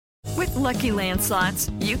Lucky Land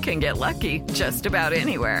Slots, you can get lucky just about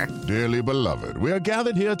anywhere. Dearly beloved, we are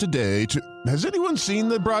gathered here today to... Has anyone seen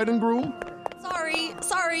the bride and groom?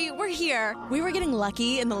 Sorry, we're here. We were getting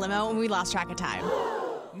lucky in the limo and we lost track of time.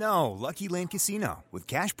 No, Lucky Land Casino, with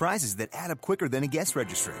cash prizes that add up quicker than a guest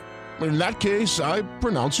registry. In that case, I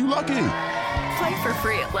pronounce you lucky. Play for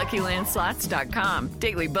free at LuckyLandSlots.com.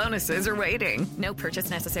 Daily bonuses are waiting. No purchase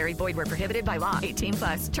necessary. Void where prohibited by law.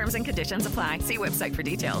 18+. Terms and conditions apply. See website for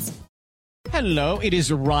details. Hello, it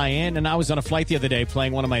is Ryan, and I was on a flight the other day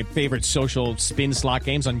playing one of my favorite social spin slot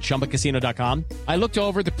games on ChumbaCasino.com. I looked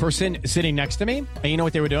over at the person sitting next to me, and you know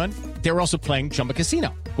what they were doing? They were also playing Chumba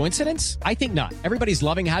Casino. Coincidence? I think not. Everybody's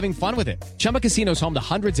loving having fun with it. Chumba Casino is home to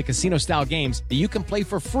hundreds of casino-style games that you can play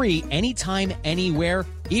for free anytime, anywhere,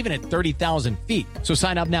 even at 30,000 feet. So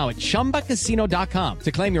sign up now at ChumbaCasino.com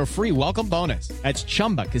to claim your free welcome bonus. That's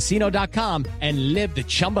ChumbaCasino.com and live the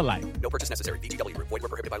Chumba life. No purchase necessary. VGW. Void where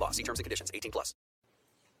prohibited by law. See terms and conditions. 18+.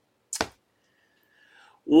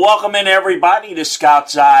 Welcome in, everybody, to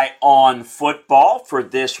Scout's Eye on Football for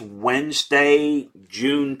this Wednesday,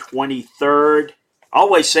 June 23rd. I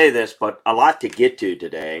always say this, but a lot to get to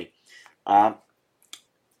today. Going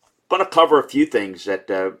to cover a few things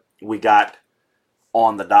that we got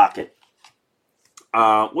on the docket.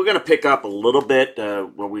 We're going to pick up a little bit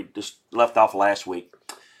where we just left off last week,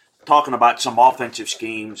 talking about some offensive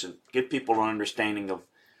schemes and give people an understanding of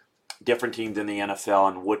different teams in the NFL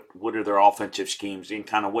and what are their offensive schemes and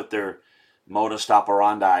kind of what their modus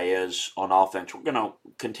operandi is on offense. We're going to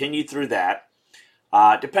continue through that.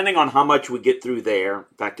 Depending on how much we get through there,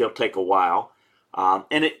 in fact, it'll take a while.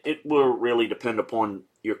 And it will really depend upon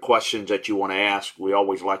your questions that you want to ask. We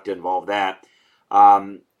always like to involve that.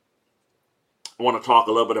 I want to talk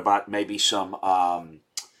a little bit about maybe some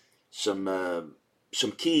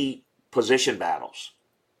key position battles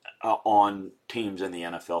on teams in the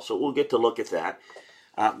NFL. So we'll get to look at that.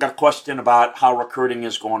 Got a question about how recruiting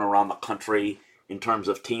is going around the country in terms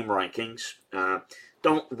of team rankings.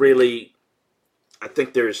 I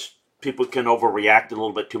think there's people can overreact a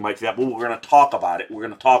little bit too much to that, but we're going to talk about it. We're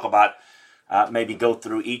going to talk about maybe go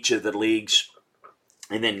through each of the leagues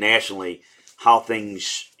and then nationally how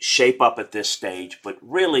things shape up at this stage, but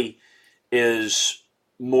really is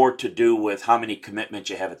more to do with how many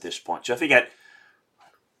commitments you have at this point. So if you got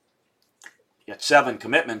 7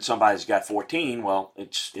 commitments, somebody's got 14, well,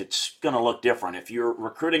 it's going to look different. If you're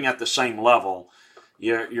recruiting at the same level,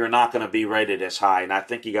 you're not going to be rated as high. And I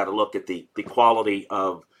think you got to look at the quality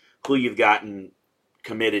of who you've gotten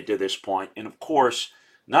committed to this point. And, of course,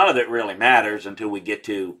 none of it really matters until we get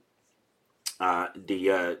to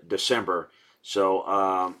December. So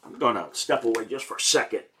I'm going to step away just for a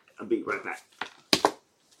second. I'll be right back.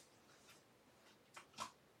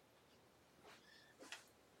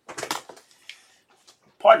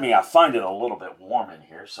 Pardon me, I find it a little bit warm in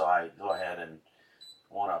here, so I go ahead and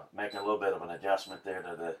want to make a little bit of an adjustment there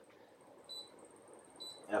to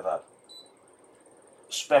have a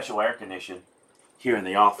special air condition here in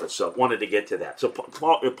the office, so wanted to get to that. So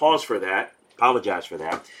pause for that, apologize for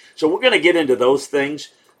that. So we're going to get into those things.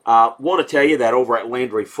 Want to tell you that over at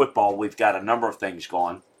Landry Football, we've got a number of things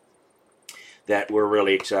going that we're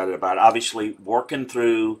really excited about. Obviously, working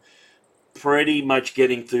through pretty much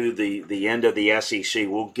getting through the end of the SEC.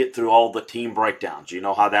 We'll get through all the team breakdowns. You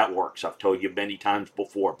know how that works. I've told you many times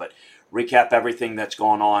before, but recap everything that's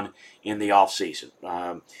going on in the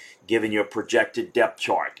offseason. Giving you a projected depth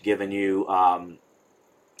chart, giving you how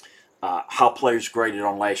players graded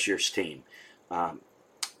on last year's team, an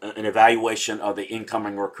evaluation of the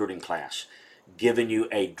incoming recruiting class, giving you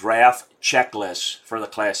a draft checklist for the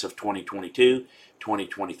class of 2022,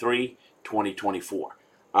 2023, 2024.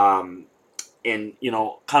 And,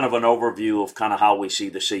 kind of an overview of kind of how we see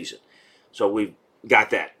the season. So we've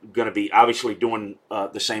got that. Going to be obviously doing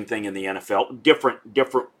the same thing in the NFL. Different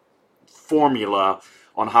formula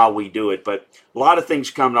on how we do it. But a lot of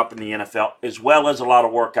things coming up in the NFL, as well as a lot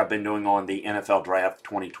of work I've been doing on the NFL Draft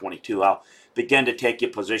 2022. I'll begin to take you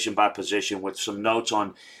position by position with some notes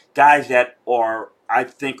on guys that I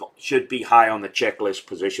think, should be high on the checklist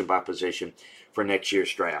position by position for next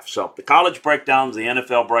year's draft. So the college breakdowns, the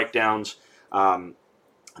NFL breakdowns, the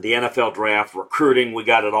NFL draft, recruiting, we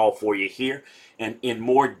got it all for you here and in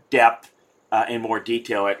more depth, in more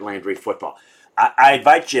detail at Landry Football. I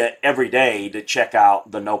invite you every day to check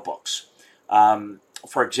out the notebooks.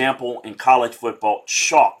 For example, in college football,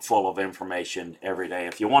 chock full of information every day.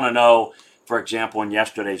 If you want to know, for example, in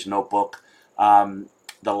yesterday's notebook, the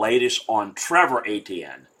latest on Trevor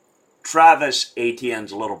Etienne, Travis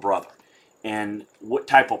Etienne's little brother, and what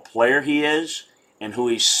type of player he is and who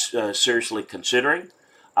he's seriously considering.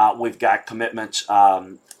 We've got commitments,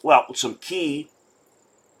 some key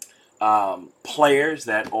players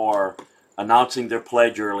that are announcing their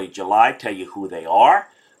pledge early July, tell you who they are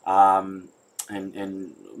and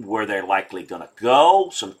where they're likely going to go,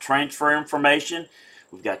 some transfer information.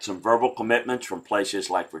 We've got some verbal commitments from places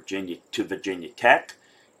like Virginia Tech,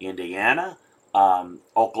 Indiana,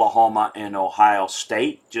 Oklahoma, and Ohio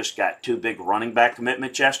State. Just got 2 big running back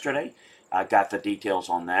commitments yesterday. I got the details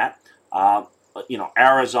on that.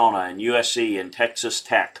 Arizona and USC and Texas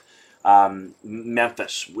Tech,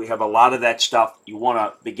 Memphis. We have a lot of that stuff. You want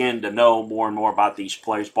to begin to know more and more about these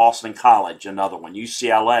players. Boston College, another one.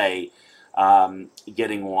 UCLA,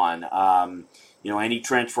 getting one. Any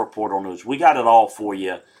transfer portal news. We got it all for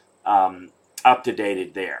you up to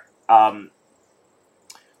date there.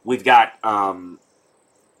 We've got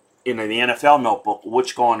in the NFL notebook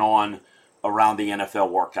what's going on around the NFL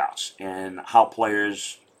workouts and how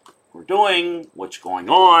players were doing, what's going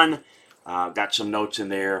on. Got some notes in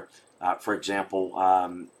there, for example,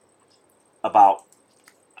 about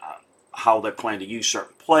how they're planning to use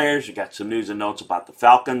certain players. You got some news and notes about the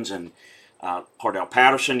Falcons and Cordell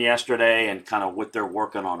Patterson yesterday and kind of what they're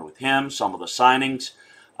working on with him, some of the signings,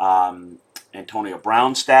 Antonio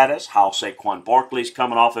Brown status, how Saquon Barkley's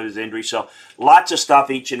coming off of his injury. So lots of stuff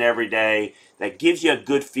each and every day that gives you a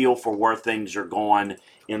good feel for where things are going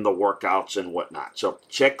in the workouts and whatnot. So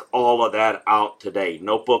check all of that out today.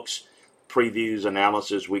 Notebooks, previews,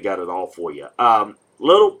 analysis, we got it all for you.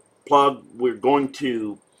 Little plug, we're going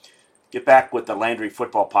to get back with the Landry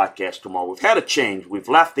Football Podcast tomorrow. We've had a change. We've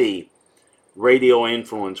left the radio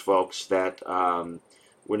influence folks that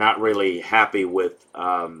we're not really happy with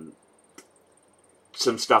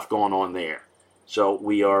some stuff going on there. So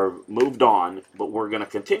we are moved on, but we're going to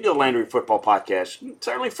continue the Landry Football Podcast,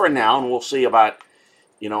 certainly for now, and we'll see about,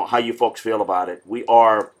 how you folks feel about it. We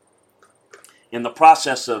are in the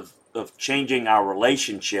process of changing our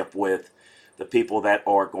relationship with the people that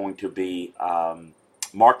are going to be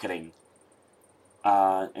marketing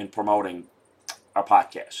and promoting our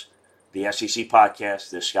podcast. The SEC podcast,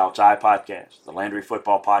 the Scouts Eye podcast, the Landry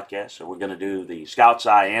Football podcast. So we're going to do the Scouts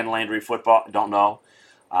Eye and Landry Football. Don't know.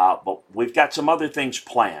 But we've got some other things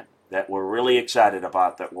planned that we're really excited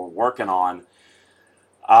about that we're working on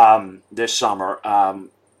this summer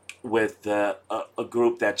with a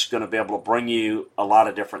group that's going to be able to bring you a lot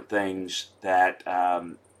of different things that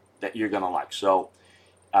you're going to like. So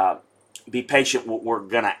be patient. What we're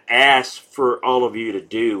going to ask for all of you to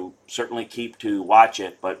do, certainly keep to watch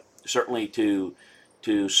it, but certainly to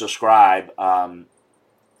subscribe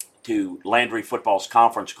to Landry Football's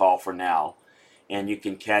conference call for now. And you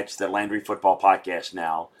can catch the Landry Football Podcast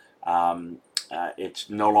now. It's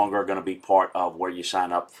no longer going to be part of where you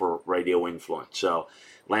sign up for Radio Influence. So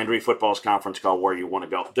Landry Football's conference call, where you want to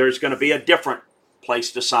go. There's going to be a different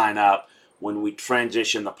place to sign up when we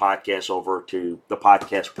transition the podcast over to the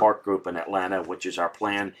Podcast Park Group in Atlanta, which is our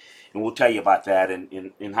plan. And we'll tell you about that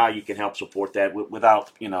and how you can help support that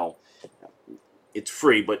without, it's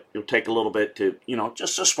free, but it'll take a little bit to,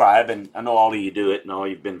 just subscribe. And I know all of you do it, and all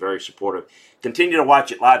you've been very supportive. Continue to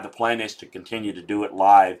watch it live. The plan is to continue to do it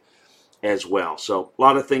live as well. So a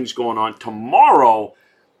lot of things going on. Tomorrow,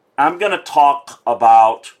 I'm going to talk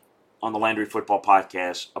about, on the Landry Football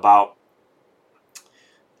Podcast,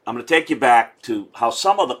 I'm going to take you back to how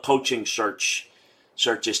some of the coaching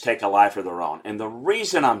searches take a life of their own. And the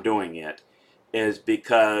reason I'm doing it is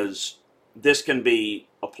because this can be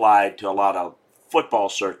applied to a lot of football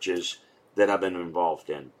searches that I've been involved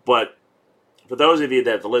in. But for those of you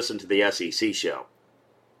that have listened to the SEC show,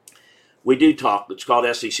 we do talk, it's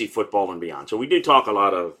called SEC Football and Beyond. So we do talk a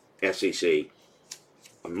lot of SEC,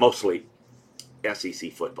 mostly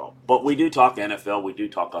SEC football. But we do talk NFL, we do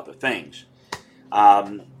talk other things.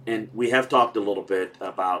 And we have talked a little bit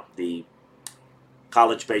about the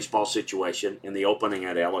college baseball situation and the opening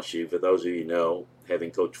at LSU. For those of you who know,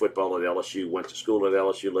 having coached football at LSU, went to school at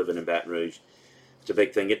LSU, living in Baton Rouge, it's a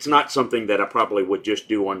big thing. It's not something that I probably would just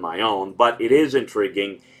do on my own, but it is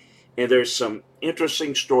intriguing, and there's some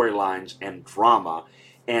interesting storylines and drama.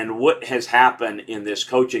 And what has happened in this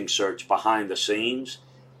coaching search behind the scenes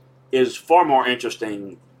is far more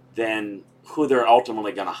interesting than who they're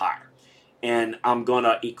ultimately going to hire. And I'm going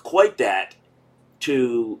to equate that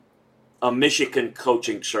to a Michigan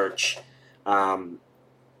coaching search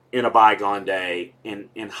in a bygone day, and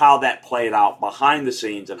how that played out behind the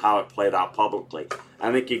scenes and how it played out publicly.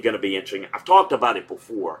 I think you're going to be interesting. I've talked about it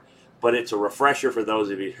before, but it's a refresher for those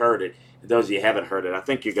of you who heard it. Those of you who haven't heard it, I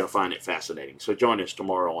think you're going to find it fascinating. So join us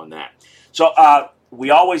tomorrow on that. So we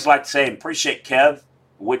always like to say and appreciate Kev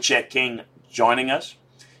Woodcheck King joining us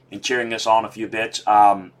and cheering us on a few bits.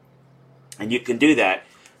 And you can do that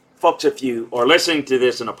folks, if you are listening to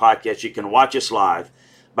this in a podcast, you can watch us live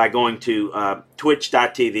by going to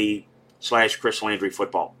twitch.tv/Chris Landry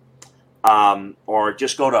Football. Or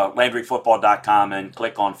just go to LandryFootball.com and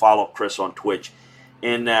click on Follow Chris on Twitch.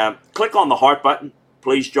 And click on the heart button.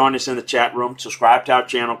 Please join us in the chat room. Subscribe to our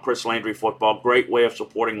channel, Chris Landry Football. Great way of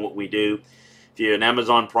supporting what we do. If you're an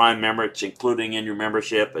Amazon Prime member, it's including in your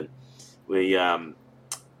membership. And we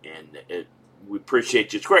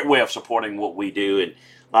appreciate you. It's a great way of supporting what we do and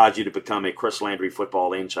allows you to become a Chris Landry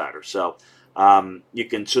Football insider. So you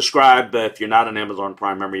can subscribe. If you're not an Amazon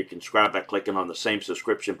Prime member, you can subscribe by clicking on the same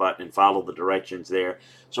subscription button and follow the directions there.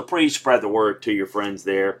 So please spread the word to your friends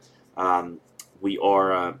there. We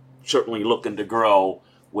are certainly looking to grow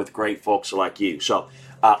with great folks like you. So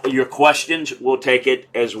your questions, we'll take it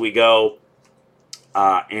as we go,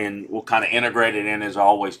 and we'll kind of integrate it in as I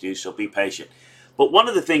always do, so be patient. But one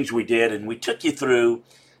of the things we did, and we took you through,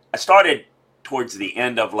 I started towards the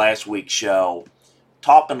end of last week's show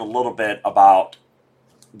talking a little bit about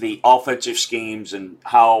the offensive schemes and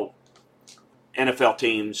how NFL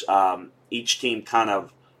teams, each team kind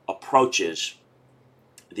of approaches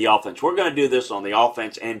the offense. We're going to do this on the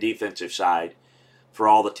offense and defensive side for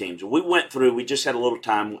all the teams. We went through, we just had a little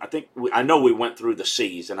time. I know we went through the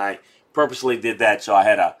C's, and I purposely did that so I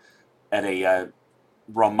had a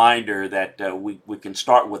reminder that we can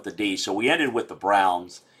start with the D's. So we ended with the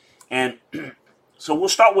Browns. And so we'll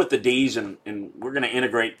start with the D's, and we're going to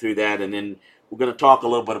integrate through that, and then we're going to talk a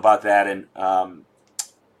little bit about that, and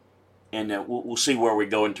we'll see where we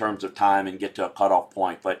go in terms of time and get to a cutoff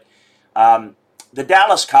point. But the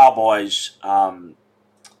Dallas Cowboys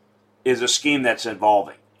is a scheme that's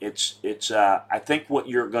evolving. It's I think what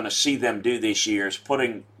you're going to see them do this year is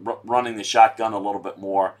running the shotgun a little bit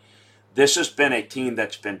more. This has been a team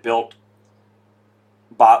that's been built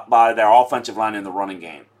by their offensive line in the running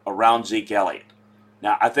game around Zeke Elliott.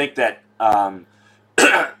 Now, I think that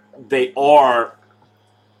they are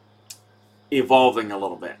evolving a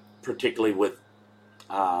little bit, particularly with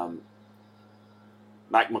Mike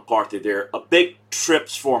McCarthy. They're a big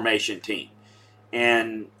trips formation team,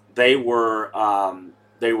 and they were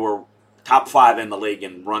top 5 in the league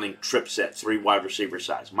in running trip sets, 3 wide receiver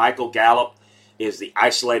sides. Michael Gallup is the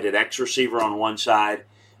isolated X receiver on one side,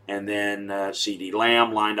 and then CeeDee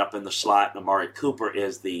Lamb lined up in the slot, and Amari Cooper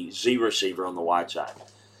is the Z receiver on the wide side.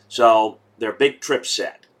 So they're a big trip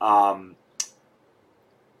set.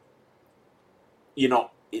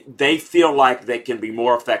 They feel like they can be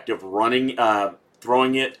more effective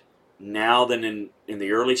throwing it now than in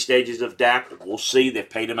the early stages of Dak. We'll see. They've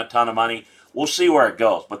paid him a ton of money. We'll see where it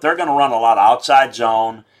goes. But they're going to run a lot of outside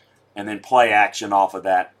zone and then play action off of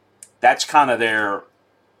that. That's kind of their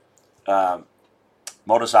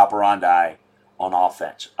modus operandi on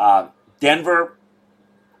offense. Denver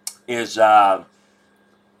is look,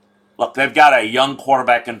 they've got a young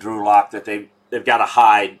quarterback in Drew Lock that they've got to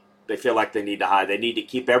hide. They feel like they need to hide. They need to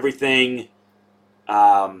keep everything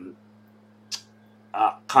kind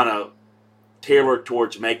of tailored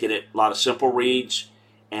towards making it a lot of simple reads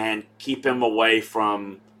and keep him away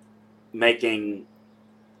from making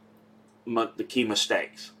the key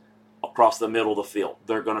mistakes across the middle of the field.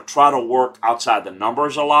 They're going to try to work outside the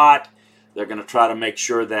numbers a lot. They're going to try to make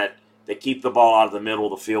sure that they keep the ball out of the middle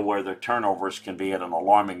of the field where their turnovers can be at an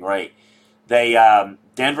alarming rate.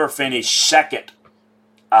 Denver finished second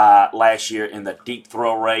last year in the deep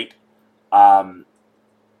throw rate.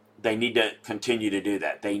 They need to continue to do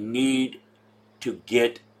that. They need to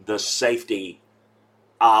get the safety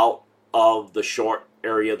out of the short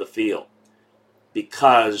area of the field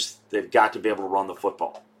because they've got to be able to run the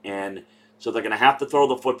football. And so they're going to have to throw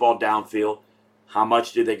the football downfield. How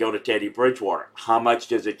much do they go to Teddy Bridgewater? How much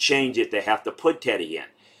does it change if they have to put Teddy in?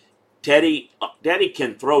 Teddy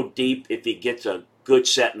can throw deep if he gets a good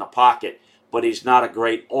set in the pocket, but he's not a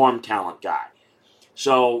great arm talent guy.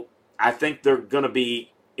 So I think they're going to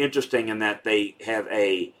be interesting in that they have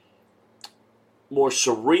a more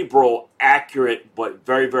cerebral, accurate, but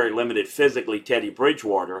very, very limited physically Teddy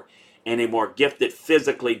Bridgewater, and a more gifted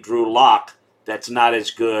physically Drew Lock that's not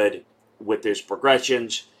as good with his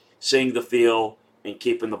progressions, seeing the field, and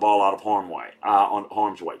keeping the ball out of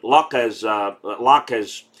harm's way. Lock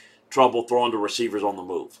has trouble throwing to receivers on the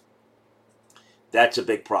move. That's a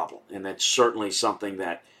big problem, and that's certainly something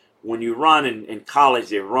that when you run in college,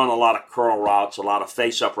 they run a lot of curl routes, a lot of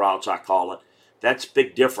face-up routes, I call it. That's a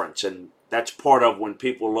big difference, and that's part of when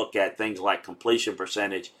people look at things like completion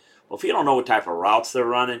percentage. Well, if you don't know what type of routes they're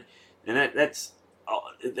running, then that's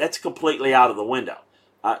completely out of the window.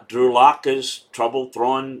 Drew Lock has trouble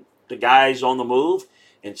throwing to guys on the move,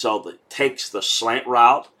 and so it takes the slant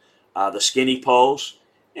route, the skinny post,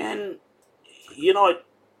 and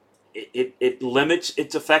it limits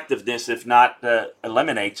its effectiveness, if not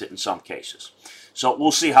eliminates it in some cases. So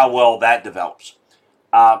we'll see how well that develops.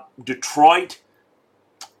 Detroit,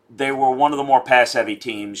 they were one of the more pass-heavy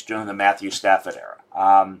teams during the Matthew Stafford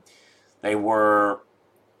era. They were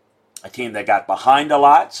a team that got behind a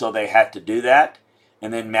lot, so they had to do that.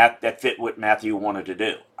 And then that fit what Matthew wanted to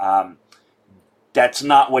do. That's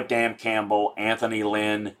not what Dan Campbell, Anthony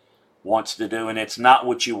Lynn wants to do, and it's not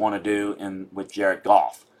what you want to do with Jared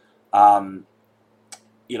Goff. Lynn,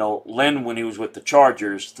 when he was with the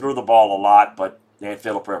Chargers, threw the ball a lot, but they had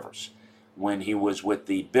Phillip Rivers. When he was with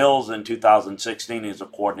the Bills in 2016 as a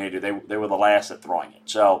coordinator, they were the last at throwing it.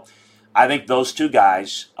 So I think those two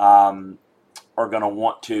guys are going to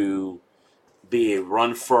want to be a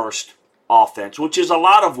run-first offense, which is a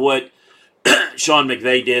lot of what Sean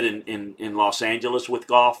McVay did in Los Angeles with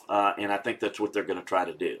Goff, and I think that's what they're going to try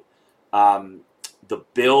to do. The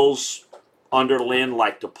Bills under Lynn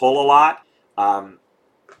like to pull a lot.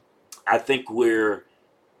 I think we're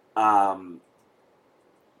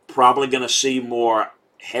probably going to see more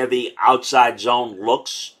heavy outside zone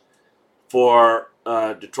looks for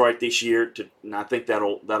Detroit this year, and I think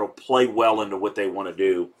that'll play well into what they want to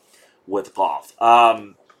do with Goff.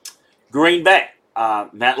 Green Bay,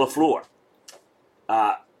 Matt LaFleur.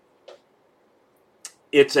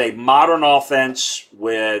 It's a modern offense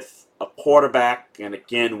with a quarterback, and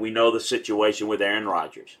again, we know the situation with Aaron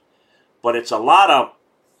Rodgers. But it's a lot of,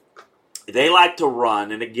 they like to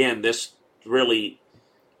run, and again, this really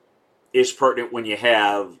is pertinent when you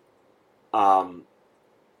have an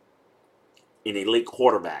elite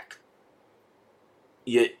quarterback,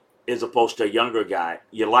 as opposed to a younger guy.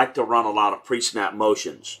 You like to run a lot of pre-snap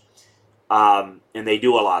motions, and they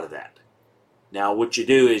do a lot of that. Now, what you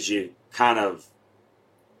do is you kind of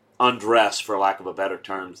undress, for lack of a better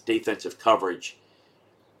term, defensive coverage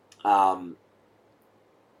to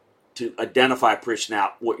identify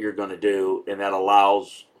pre-snap what you're going to do, and that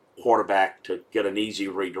allows quarterback to get an easy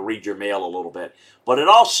read, to read your mail a little bit. But it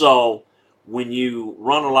also, when you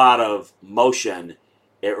run a lot of motion,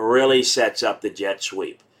 it really sets up the jet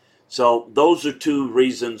sweep. So those are two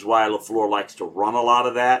reasons why LaFleur likes to run a lot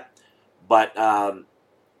of that. But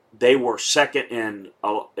they were second in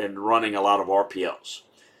running a lot of RPOs.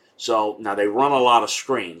 So now they run a lot of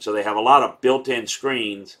screens. So they have a lot of built-in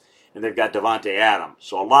screens, and they've got Davante Adams.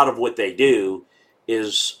 So a lot of what they do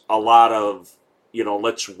is a lot of,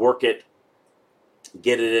 let's work it,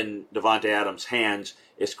 get it in Davante Adams' hands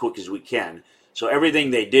as quick as we can. So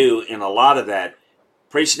everything they do in a lot of that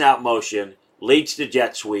pre-snap motion leads to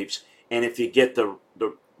jet sweeps, and if you get the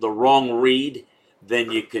wrong read,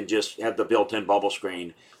 then you can just have the built-in bubble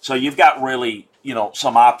screen. So you've got really,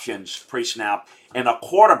 some options pre-snap, and a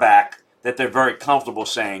quarterback that they're very comfortable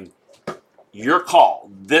saying, your call.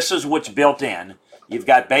 This is what's built in. You've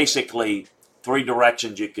got basically three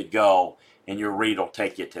directions you could go, and your read will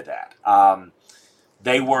take you to that.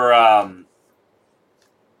 They were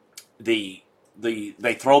they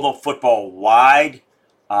throw the football wide.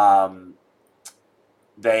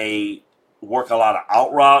 They work a lot of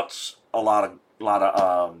out routes, a lot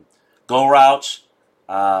of go routes.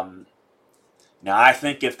 Now, I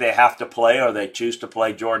think if they have to play or they choose to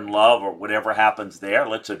play Jordan Love or whatever happens there,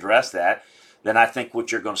 let's address that. Then I think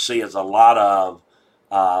what you're going to see is a lot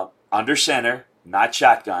of under center, not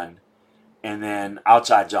shotgun, and then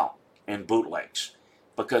outside zone and bootlegs,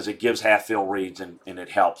 because it gives half-field reads and it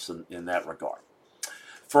helps in that regard.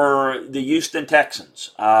 For the Houston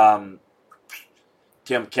Texans,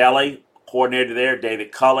 Tim Kelly, coordinator there,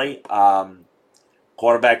 David Culley.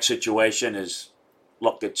 Quarterback situation is,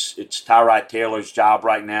 look, it's Tyrod Taylor's job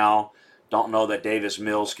right now. Don't know that Davis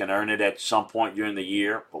Mills can earn it at some point during the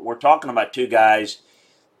year. But we're talking about two guys,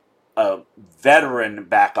 a veteran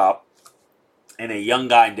backup and a young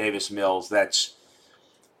guy in Davis Mills that's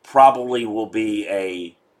probably will be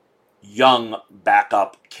a young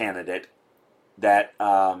backup candidate that,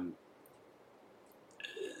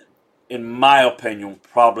 in my opinion,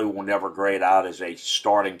 probably will never grade out as a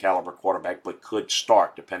starting caliber quarterback, but could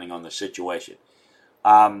start depending on the situation.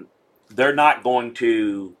 They're not going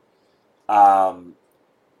to, they're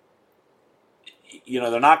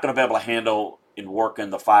not going to be able to handle and work in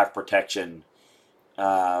the 5 protection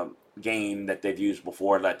game that they've used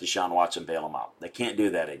before and let Deshaun Watson bail them out. They can't do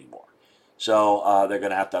that anymore. So they're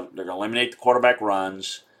going to eliminate the quarterback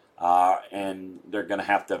runs, and they're going to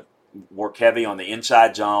have to work heavy on the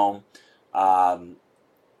inside zone.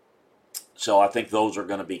 So I think those are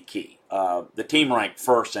going to be key. The team ranked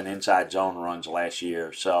first in inside zone runs last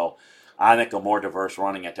year, so I think a more diverse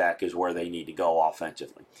running attack is where they need to go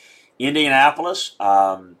offensively. Indianapolis,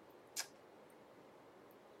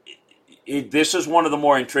 this is one of the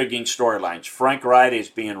more intriguing storylines. Frank Wright is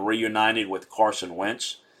being reunited with Carson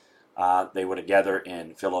Wentz. They were together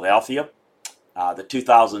in Philadelphia. The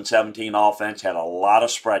 2017 offense had a lot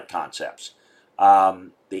of spread concepts.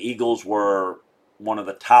 The Eagles were one of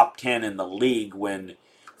the top 10 in the league when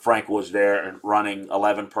Frank was there and running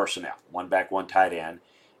 11 personnel, one back, one tight end,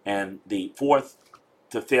 and the 4th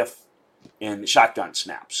to 5th in shotgun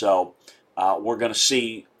snaps. So we're going to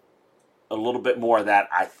see a little bit more of that,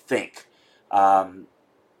 I think.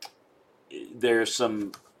 There's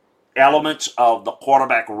some elements of the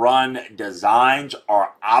quarterback run designs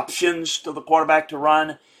or options to the quarterback to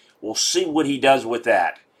run. We'll see what he does with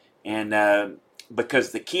that. And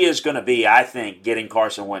because the key is going to be, I think, getting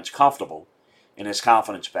Carson Wentz comfortable and his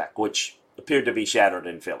confidence back, which appeared to be shattered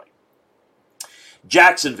in Philly.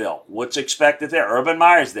 Jacksonville, what's expected there? Urban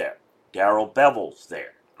Meyer's there. Darrell Bevell's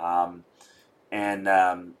there. Brian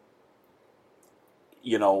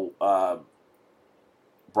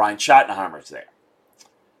Schottenheimer's there.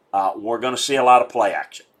 We're going to see a lot of play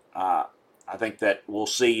action. I think that we'll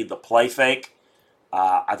see the play fake.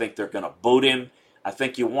 I think they're going to boot him. I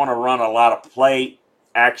think you want to run a lot of play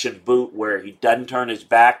action boot where he doesn't turn his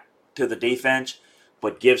back to the defense,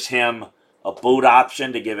 but gives him a boot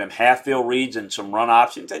option to give him half-field reads and some run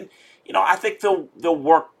options. And, I think they'll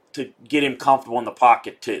work to get him comfortable in the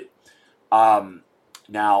pocket too.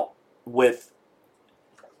 Now, with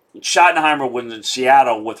Schottenheimer was in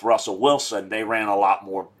Seattle with Russell Wilson, they ran a lot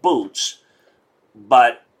more boots,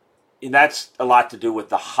 but that's a lot to do with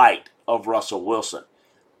the height of Russell Wilson.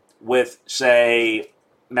 With, say,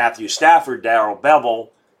 Matthew Stafford, Darrell Bevell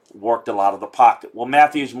worked a lot of the pocket. Well,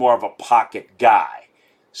 Matthew's more of a pocket guy.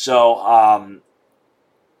 So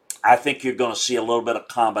I think you're going to see a little bit of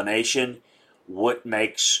combination, what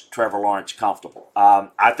makes Trevor Lawrence comfortable.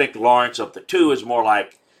 I think Lawrence of the two is more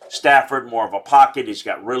like Stafford, more of a pocket. He's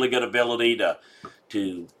got really good ability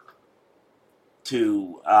to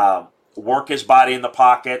work his body in the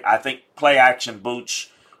pocket. I think play action boots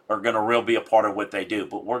are going to really be a part of what they do.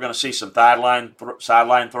 But we're going to see some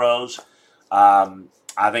sideline throws.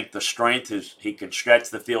 I think the strength is he can stretch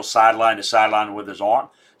the field sideline to sideline with his arm.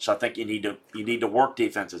 So I think you need to work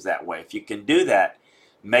defenses that way. If you can do that,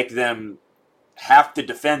 make them have to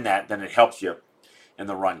defend that, then it helps you in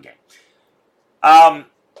the run game.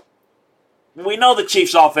 We know the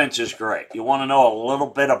Chiefs' offense is great. You want to know a little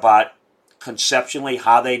bit about conceptually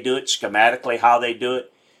how they do it, schematically how they do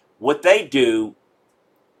it. What they do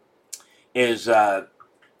is, if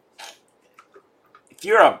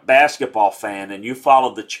you're a basketball fan and you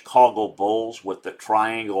followed the Chicago Bulls with the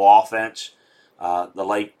triangle offense, the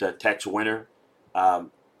late Tex Winter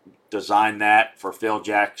designed that for Phil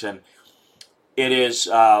Jackson. It is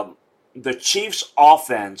the Chiefs'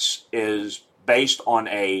 offense is based on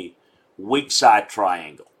a weak side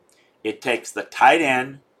triangle. It takes the tight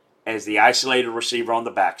end as the isolated receiver on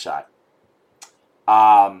the backside.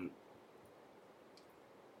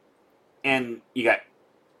 And you got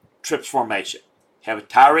trips formation. Have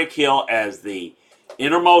Tyreek Hill as the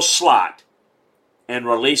innermost slot and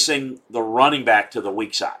releasing the running back to the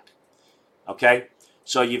weak side. Okay?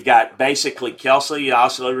 So you've got basically Kelsey, the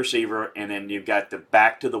isolated receiver, and then you've got the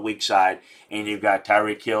back to the weak side, and you've got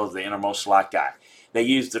Tyreek Hill as the innermost slot guy. They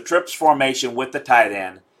use the trips formation with the tight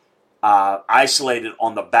end, isolated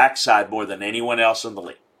on the backside more than anyone else in the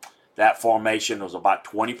league. That formation was about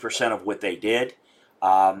 20% of what they did.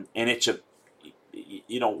 And it's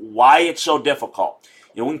why it's so difficult.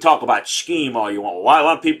 We can talk about scheme all you want.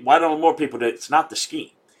 Why don't more people do it? It's not the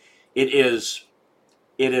scheme. It is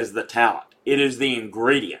the talent. It is the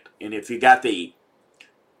ingredient. And if you got the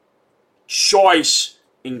choice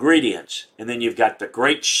ingredients, and then you've got the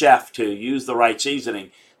great chef to use the right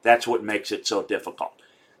seasoning, that's what makes it so difficult.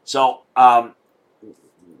 So,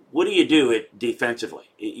 what do you do defensively?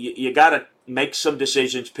 You got to make some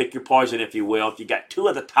decisions, pick your poison, if you will. If you got two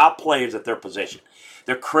of the top players at their position,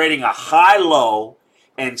 they're creating a high-low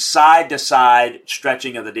and side-to-side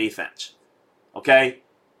stretching of the defense. Okay?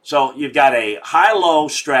 So you've got a high-low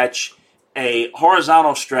stretch, a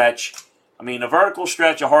horizontal stretch, a vertical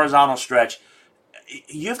stretch, a horizontal stretch.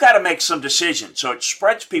 You've got to make some decisions. So it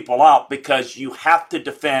spreads people out because you have to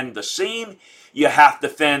defend the seam, you have to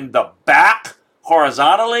defend the back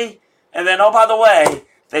horizontally, and then, oh, by the way,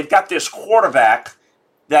 they've got this quarterback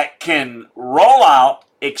that can roll out,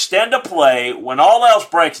 extend a play. When all else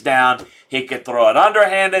breaks down, he can throw it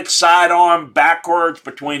underhanded, sidearm, backwards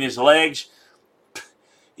between his legs.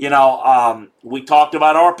 We talked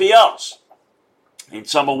about RPOs in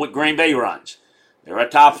some of what Green Bay runs. They're a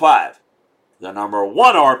top 5. The number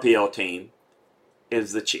 1 RPO team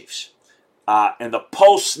is the Chiefs. And the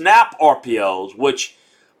post-snap RPOs, which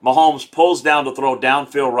Mahomes pulls down to throw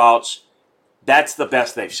downfield routes. That's the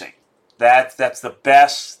best they've seen. That's the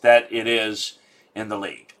best that it is in the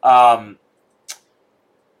league.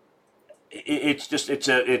 It's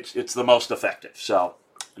the most effective. So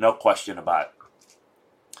no question about it.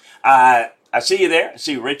 I see you there. I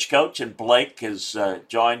see Rich Coach and Blake has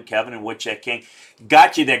joined, Kevin and Woodcheck King.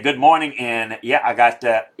 Got you there. Good morning. And yeah, I got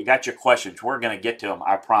your questions. We're going to get to them,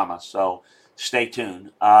 I promise. So stay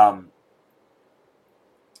tuned. The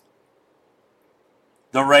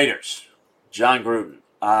Raiders, John Gruden.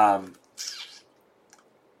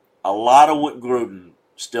 A lot of what Gruden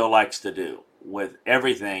still likes to do with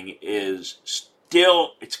everything is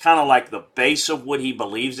still, it's kind of like the base of what he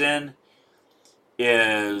believes in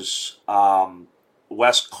is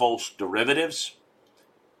West Coast derivatives.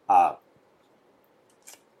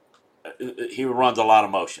 He runs a lot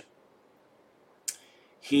of motion.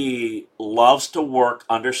 He loves to work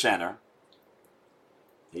under center.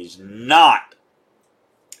 He's not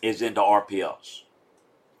is into RPOs.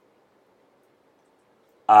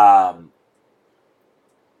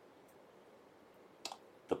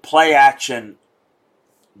 The play action,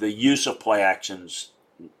 the use of play actions,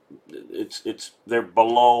 they're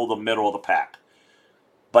below the middle of the pack.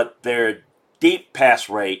 But their deep pass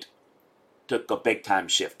rate took a big time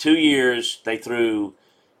shift. 2 years they threw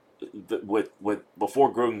with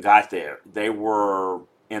before Gruden got there, they were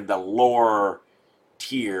in the lower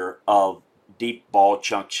tier of deep ball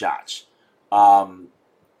chunk shots.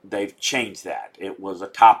 They've changed that. It was a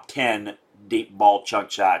top 10 deep ball chunk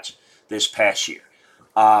shots this past year.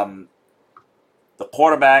 The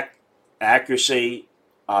quarterback accuracy,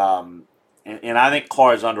 and I think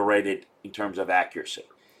Carr is underrated in terms of accuracy.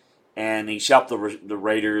 And he's helped the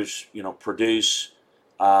Raiders, produce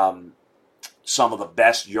some of the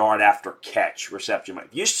best yard after catch reception.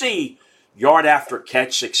 If you see yard after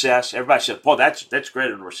catch success, everybody says, "Boy, that's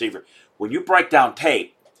great in a receiver." When you break down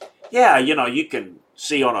tape, yeah, you can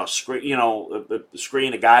see on a screen, the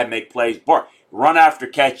screen a guy make plays. Boy, run after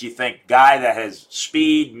catch, you think guy that has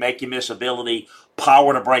speed, make you miss ability,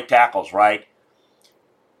 power to break tackles, right?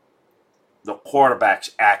 The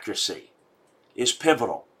quarterback's accuracy is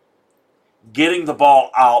pivotal. Getting the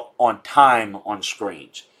ball out on time on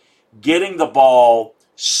screens. Getting the ball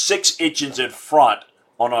 6 inches in front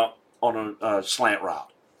on a slant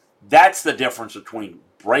route. That's the difference between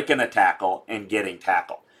breaking a tackle and getting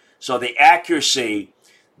tackled. So the accuracy,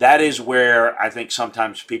 that is where I think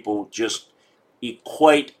sometimes people just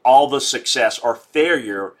equate all the success or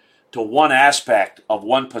failure to one aspect of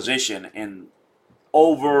one position and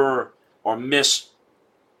over or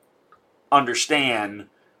misunderstand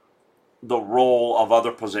the role of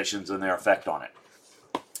other positions and their effect on it.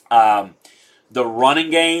 The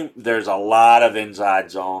running game, there's a lot of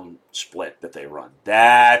inside zone split that they run.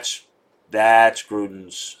 That's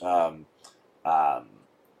Gruden's,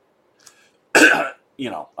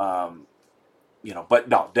 but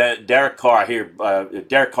no, Derek Carr here.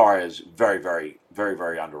 Derek Carr is very, very, very,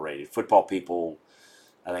 very underrated. Football people,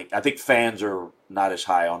 I think fans are not as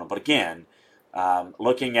high on him. But again,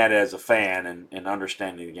 looking at it as a fan and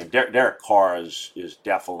understanding the game, Derek Carr is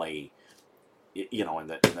definitely, in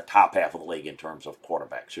the top half of the league in terms of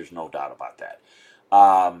quarterbacks. There's no doubt about that.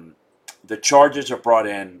 The Chargers have brought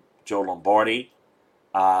in Joe Lombardi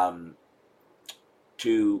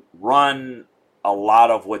to run a lot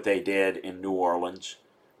of what they did in New Orleans.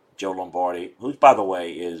 Joe Lombardi, who, by the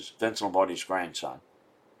way, is Vince Lombardi's grandson.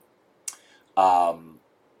 And,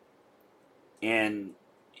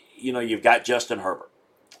 you've got Justin Herbert.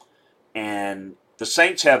 And the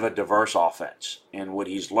Saints have a diverse offense. And what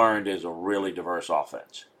he's learned is a really diverse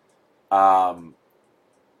offense.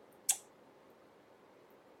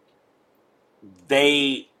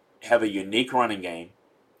 They have a unique running game.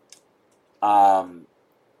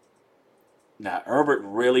 Now, Herbert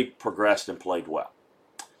really progressed and played well.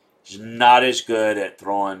 He's not as good at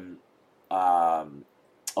throwing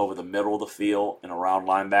over the middle of the field and around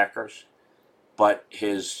linebackers, but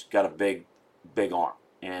he's got a big arm,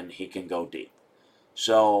 and he can go deep.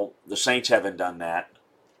 So the Saints haven't done that.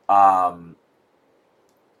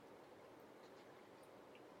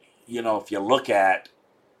 If you look at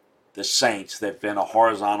the Saints, they've been a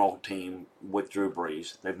horizontal team with Drew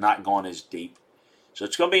Brees. They've not gone as deep. So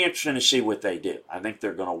it's going to be interesting to see what they do. I think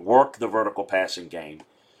they're going to work the vertical passing game.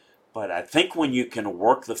 But I think when you can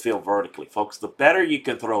work the field vertically, folks, the better you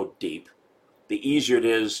can throw deep, the easier it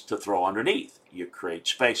is to throw underneath. You create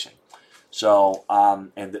spacing. So,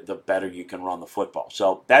 and the better you can run the football.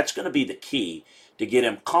 So that's going to be the key to get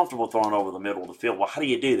him comfortable throwing over the middle of the field. Well, how do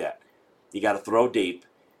you do that? You got to throw deep.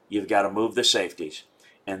 You've got to move the safeties.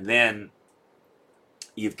 And then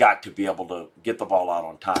you've got to be able to get the ball out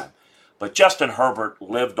on time. But Justin Herbert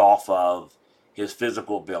lived off of his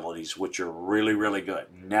physical abilities, which are really, really good.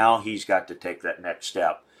 Now he's got to take that next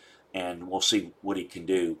step, and we'll see what he can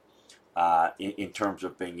do in terms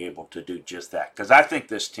of being able to do just that. Because I think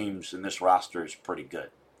this team's and this roster is pretty good.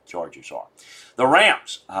 Chargers are. The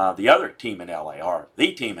Rams, the other team in LA, or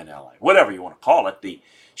the team in LA, whatever you want to call it. The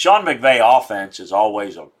Sean McVay offense is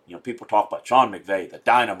always people talk about Sean McVay, the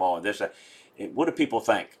dynamo, and this. What do people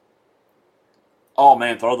think? Oh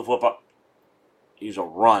man, throw the football. He's a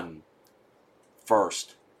run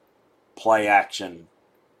first, play action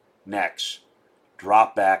next,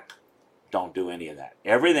 drop back. Don't do any of that.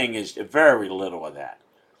 Everything is very little of that.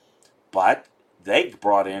 But they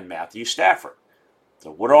brought in Matthew Stafford.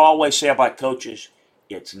 So what I always say about coaches,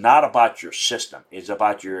 it's not about your system. It's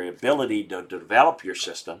about your ability to develop your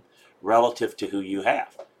system relative to who you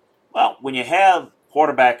have. Well, when you have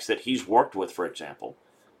quarterbacks that he's worked with, for example,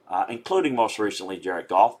 including most recently Jared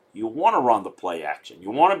Goff, you want to run the play action.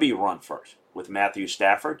 You want to be run first. With Matthew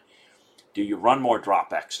Stafford, do you run more drop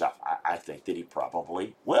back stuff? I think that he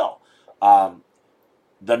probably will.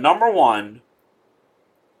 The number one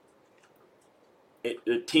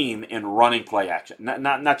team in running play action.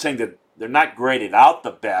 Not saying that they're not graded out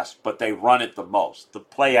the best, but they run it the most. The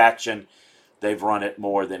play action, they've run it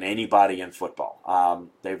more than anybody in football.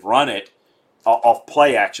 They've run it off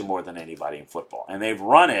play action more than anybody in football. And they've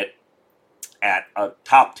run it at a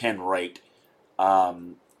top 10 rate.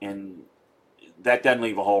 And that doesn't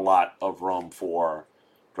leave a whole lot of room for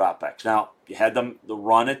dropbacks. Now, you had the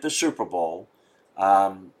run at the Super Bowl,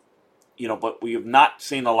 but we have not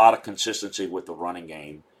seen a lot of consistency with the running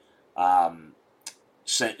game other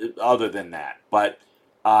than that. But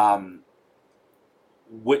what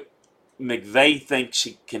McVay thinks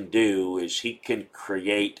he can do is he can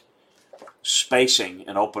create spacing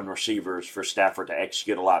and open receivers for Stafford to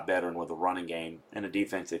execute a lot better and with a running game and a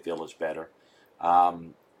defense they feel is better.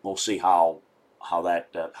 We'll see how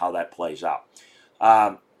that plays out.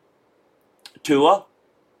 Tua,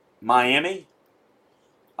 Miami,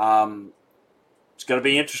 it's going to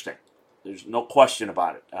be interesting. There's no question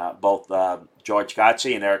about it. Both George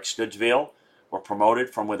Godsey and Eric Studesville were promoted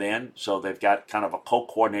from within, so they've got kind of a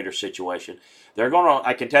co-coordinator situation. They're going to,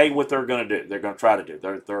 I can tell you what they're going to do. They're going to try to do.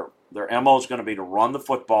 Their MO is going to be to run the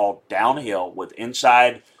football downhill with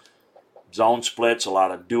inside zone splits, a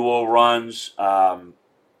lot of duo runs.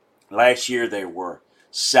 Last year they were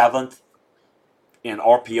 7th in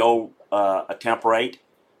RPO attempt rate.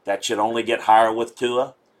 That should only get higher with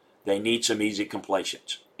Tua. They need some easy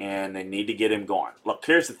completions, and they need to get him going. Look,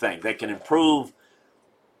 here's the thing. They can improve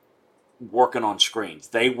working on screens.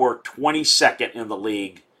 They were 22nd in the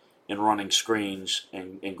league in running screens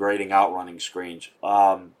and grading out running screens.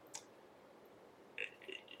 I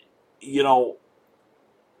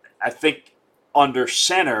think under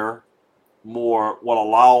center more will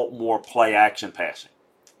allow more play action passing.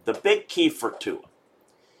 The big key for Tua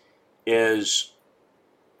is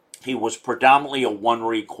he was predominantly a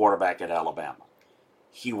one-read quarterback at Alabama.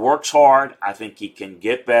 He works hard. I think he can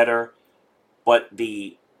get better. But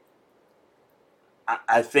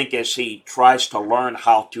I think as he tries to learn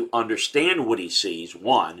how to understand what he sees,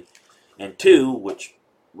 one, and two, which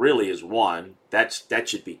really is one, that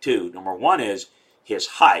should be two. Number one is his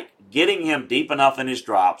height. Getting him deep enough in his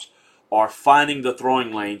drops or finding the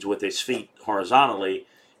throwing lanes with his feet horizontally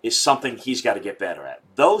is something he's got to get better at.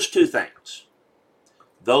 Those two things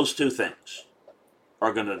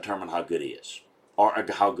are going to determine how good he is or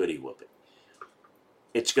how good he will be.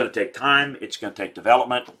 It's going to take time. It's going to take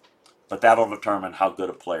development, but that'll determine how good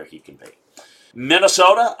a player he can be.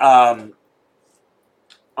 Minnesota,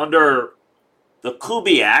 under the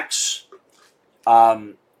Kubiaks,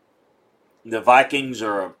 the Vikings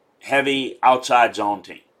are a heavy outside zone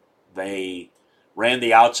team. They ran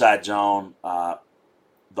the outside zone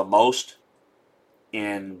the most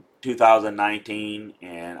in 2019,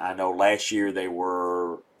 and I know last year they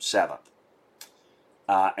were 7th.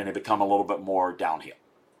 And they become a little bit more downhill.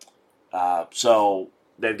 So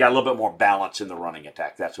they've got a little bit more balance in the running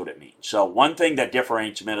attack. That's what it means. So one thing that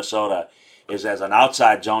differentiates Minnesota is as an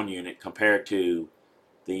outside zone unit compared to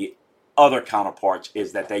the other counterparts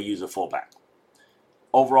is that they use a fullback.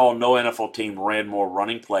 Overall, no NFL team ran more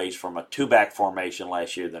running plays from a two-back formation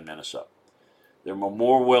last year than Minnesota. They're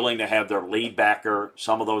more willing to have their lead backer.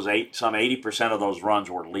 Some 80% of those runs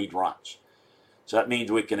were lead runs. So that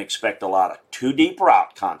means we can expect a lot of two-deep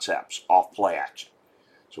route concepts off play action.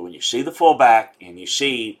 So when you see the fullback and you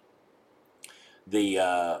see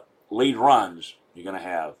the lead runs, you're going to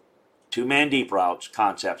have two-man deep routes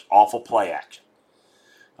concepts off of play action.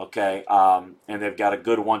 Okay, and they've got a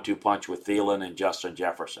good 1-2 punch with Thielen and Justin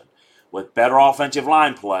Jefferson. With better offensive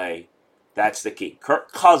line play, that's the key.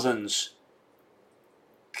 Kirk Cousins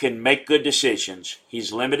can make good decisions.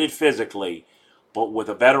 He's limited physically, but with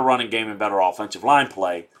a better running game and better offensive line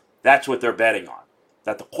play, that's what they're betting on.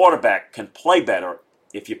 That the quarterback can play better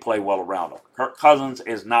if you play well around him. Kirk Cousins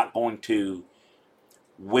is not going to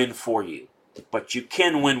win for you, but you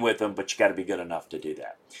can win with him, but you got to be good enough to do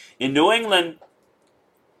that. In New England,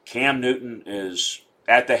 Cam Newton is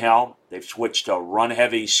at the helm. They've switched to a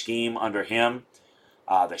run-heavy scheme under him.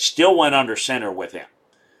 They still went under center with him,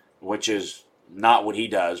 which is not what he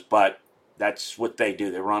does, but that's what they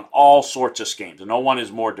do. They run all sorts of schemes. No one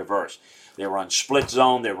is more diverse. They run split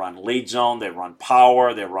zone, they run lead zone, they run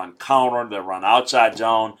power, they run counter, they run outside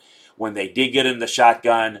zone. When they did get in the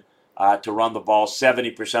shotgun to run the ball,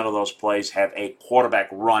 70% of those plays have a quarterback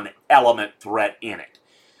run element threat in it.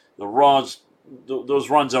 Those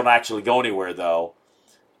runs don't actually go anywhere, though.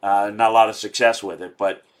 Not a lot of success with it,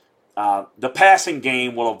 but the passing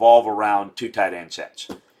game will evolve around 2 tight end sets.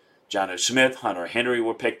 Jonnu Smith, Hunter Henry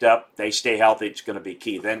were picked up. They stay healthy. It's going to be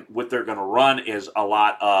key. Then what they're going to run is a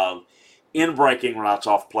lot of in-breaking routes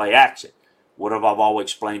off play action. What have I always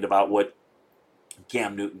explained about what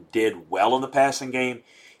Cam Newton did well in the passing game?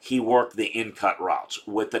 He worked the in-cut routes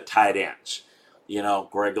with the tight ends. You know,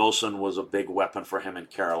 Greg Olsen was a big weapon for him in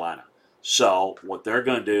Carolina. So what they're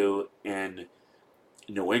going to do in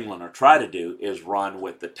New England, or try to do, is run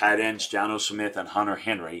with the tight ends, Jonnu Smith and Hunter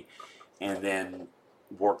Henry, and then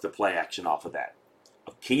work the play action off of that.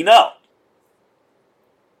 A key note,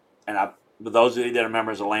 and for those of you that are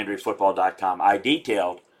members of LandryFootball.com, I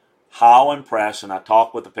detailed how impressed, and I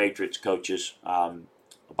talked with the Patriots coaches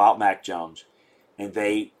about Mac Jones, and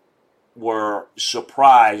they were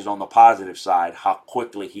surprised on the positive side how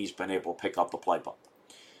quickly he's been able to pick up the playbook.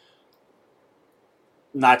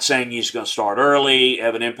 Not saying he's going to start early,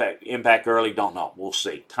 have an impact early, don't know. We'll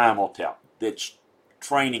see. Time will tell. It's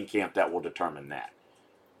training camp that will determine that.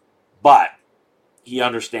 But he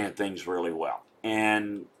understands things really well,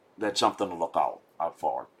 and that's something to look out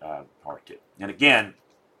forward to. And again,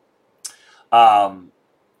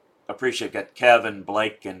 appreciate that Kevin,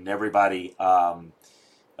 Blake, and everybody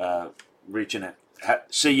reaching it.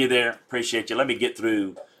 See you there. Appreciate you. Let me get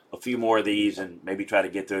through a few more of these and maybe try to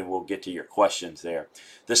get through, and we'll get to your questions there.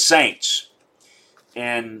 The Saints,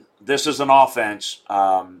 and this is an offense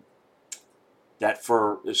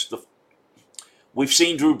we've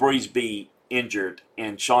seen Drew Brees be injured,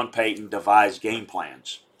 and Sean Payton devise game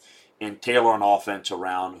plans and tailor an offense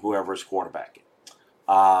around whoever's quarterbacking.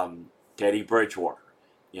 Teddy Bridgewater,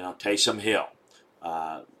 Taysom Hill,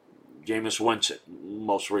 Jameis Winston,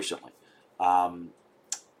 most recently.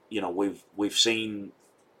 We've seen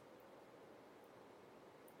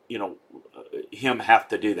him have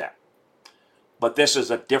to do that. But this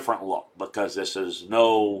is a different look because this is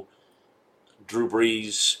no Drew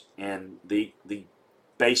Brees, and the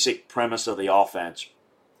basic premise of the offense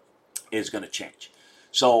is going to change.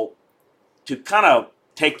 So to kind of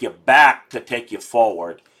take you back to take you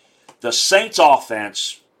forward, the Saints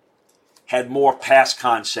offense had more pass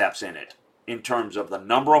concepts in it in terms of the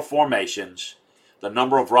number of formations, the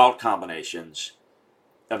number of route combinations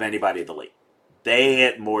of anybody in the league. They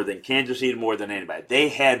had more than Kansas City, more than anybody. They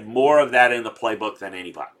had more of that in the playbook than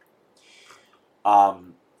anybody.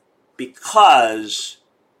 Because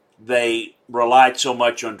they relied so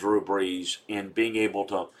much on Drew Brees and being able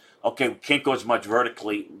to, we can't go as much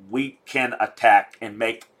vertically. We can attack and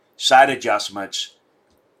make side adjustments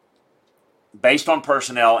based on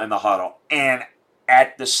personnel in the huddle, and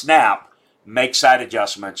at the snap, make side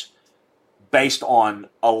adjustments based on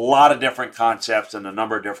a lot of different concepts and a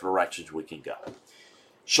number of different directions we can go.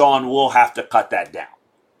 Sean will have to cut that down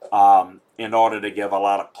in order to give a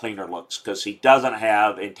lot of cleaner looks, because he doesn't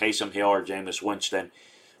have, in Taysom Hill or Jameis Winston,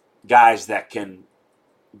 guys that can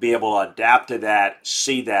be able to adapt to that,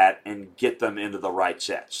 see that, and get them into the right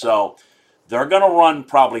set. So they're going to run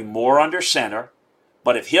probably more under center,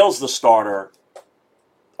 but if Hill's the starter,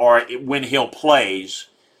 or when Hill plays,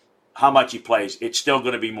 how much he plays, it's still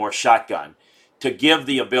going to be more shotgun to give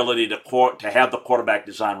the ability to have the quarterback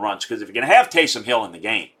design runs. Because if you're going to have Taysom Hill in the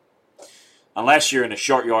game, unless you're in a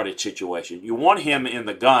short yardage situation, you want him in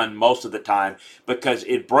the gun most of the time because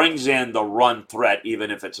it brings in the run threat even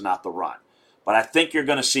if it's not the run. But I think you're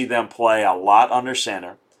going to see them play a lot under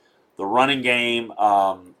center. The running game,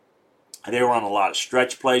 they run a lot of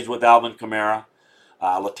stretch plays with Alvin Kamara.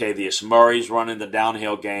 Latavius Murray's running the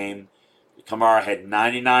downhill game. Kamara had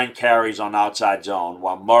 99 carries on outside zone,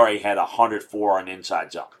 while Murray had 104 on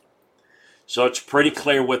inside zone. So it's pretty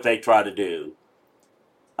clear what they try to do.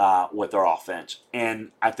 with their offense.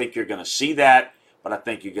 And I think you're going to see that, but I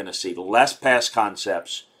think you're going to see less pass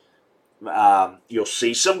concepts. You'll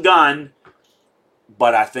see some gun,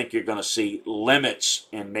 but I think you're going to see limits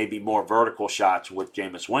and maybe more vertical shots with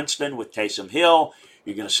Jameis Winston, with Taysom Hill.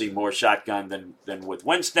 You're going to see more shotgun than with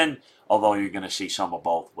Winston, although you're going to see some of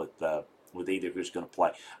both with either who's going to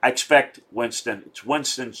play. I expect it's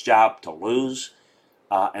Winston's job to lose,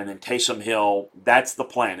 and then Taysom Hill, that's the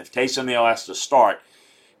plan. If Taysom Hill has to start,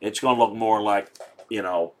 it's going to look more like,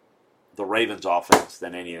 the Ravens offense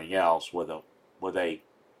than anything else with a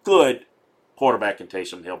good quarterback in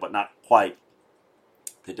Taysom Hill, but not quite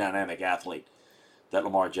the dynamic athlete that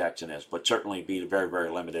Lamar Jackson is, but certainly be very, very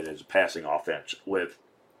limited as a passing offense with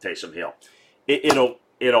Taysom Hill. It'll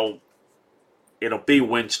be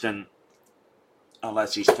Winston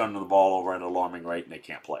unless he's turning the ball over at an alarming rate and they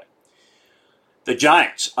can't play it. The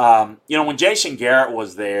Giants, when Jason Garrett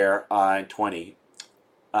was there in 20,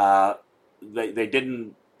 they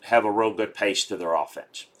didn't have a real good pace to their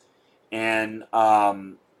offense. And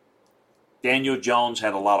Daniel Jones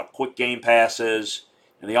had a lot of quick game passes,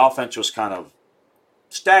 and the offense was kind of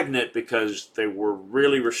stagnant because they were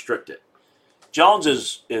really restricted. Jones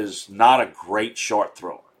is not a great short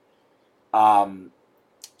thrower.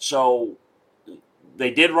 So they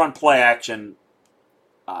did run play action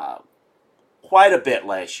quite a bit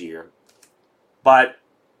last year, but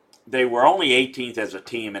they were only 18th as a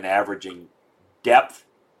team in averaging depth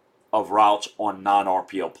of routes on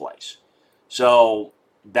non-RPO plays. So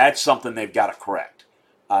that's something they've got to correct.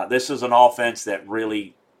 This is an offense that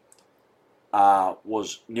really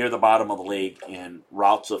was near the bottom of the league in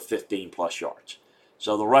routes of 15-plus yards.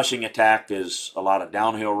 So the rushing attack is a lot of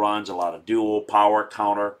downhill runs, a lot of dual power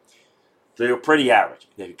counter. They're pretty average.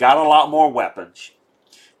 They've got a lot more weapons.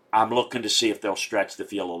 I'm looking to see if they'll stretch the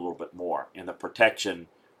field a little bit more, and the protection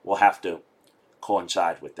will have to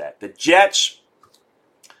coincide with that. The Jets,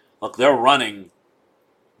 look, they're running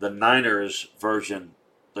the Niners version,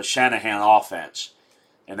 the Shanahan offense,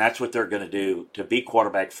 and that's what they're going to do to be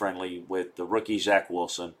quarterback friendly with the rookie Zach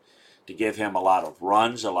Wilson, to give him a lot of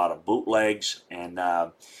runs, a lot of bootlegs, and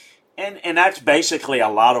that's basically a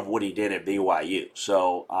lot of what he did at BYU.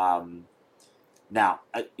 So now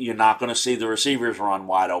you're not going to see the receivers run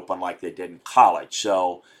wide open like they did in college.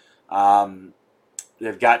 So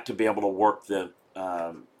they've got to be able to work the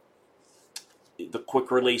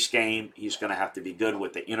quick release game. He's going to have to be good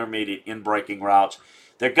with the intermediate in-breaking routes.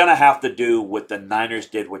 They're going to have to do what the Niners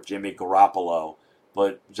did with Jimmy Garoppolo,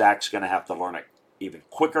 but Zach's going to have to learn it even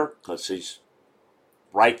quicker because he's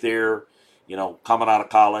right there, coming out of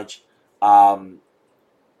college.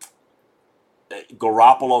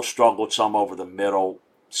 Garoppolo struggled some over the middle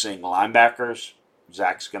seeing linebackers.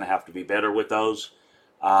 Zach's going to have to be better with those.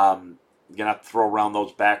 You're going to have to throw around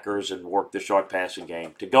those backers and work the short passing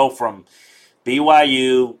game. To go from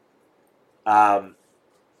BYU,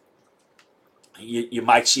 you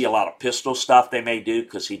might see a lot of pistol stuff they may do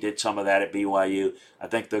because he did some of that at BYU. I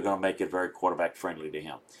think they're going to make it very quarterback friendly to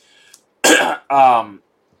him.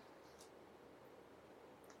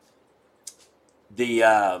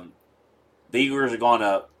 The Eagles are going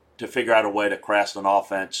to figure out a way to craft an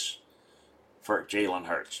offense for Jalen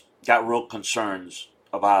Hurts. Got real concerns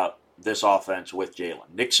about this offense with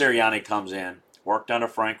Jalen. Nick Sirianni comes in, worked under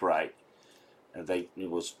Frank Reich. He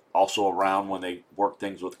was also around when they worked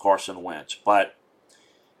things with Carson Wentz. But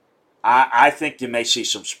I think you may see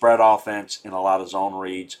some spread offense in a lot of zone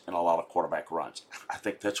reads and a lot of quarterback runs. I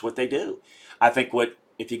think that's what they do. I think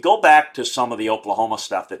if you go back to some of the Oklahoma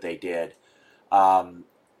stuff that they did,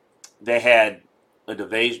 they had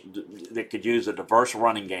they could use a diverse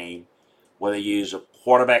running game where they use a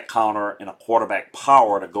quarterback counter and a quarterback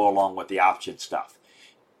power to go along with the option stuff.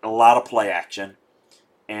 A lot of play action,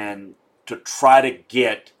 and to try to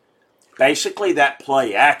get, basically that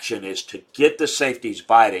play action is to get the safeties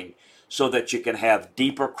biting so that you can have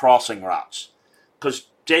deeper crossing routes. Because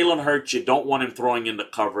Jalen Hurts, you don't want him throwing into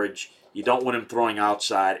coverage. You don't want him throwing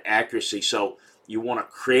outside accuracy. So you want to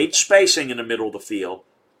create spacing in the middle of the field,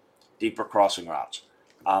 deeper crossing routes.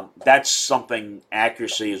 That's something,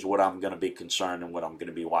 accuracy is what I'm going to be concerned and what I'm going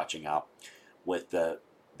to be watching out with the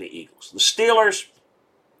Eagles. The Steelers,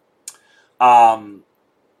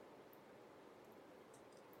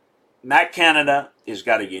 Matt Canada has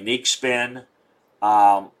got a unique spin.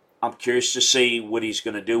 I'm curious to see what he's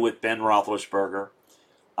going to do with Ben Roethlisberger.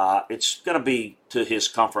 It's going to be to his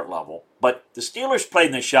comfort level. But the Steelers played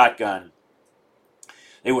in the shotgun.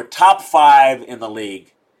 They were top 5 in the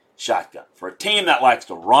league shotgun. For a team that likes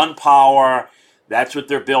to run power, that's what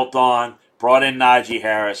they're built on. Brought in Najee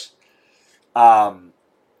Harris. They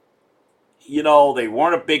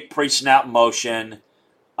weren't a big pre-snap motion.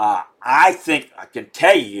 I think I can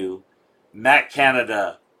tell you Matt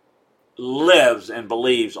Canada lives and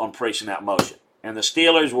believes on pre-snap motion. And the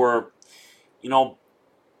Steelers were,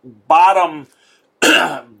 bottom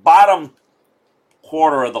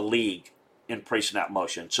quarter of the league in pre-snap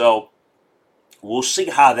motion. So we'll see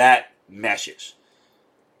how that meshes.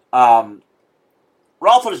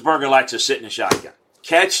 Roethlisberger likes to sit in the shotgun.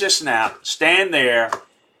 Catch the snap, stand there,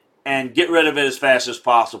 and get rid of it as fast as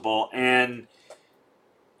possible. And,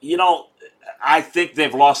 I think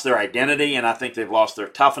they've lost their identity, and I think they've lost their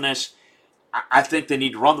toughness. I think they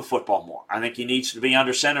need to run the football more. I think he needs to be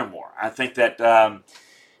under center more. I think that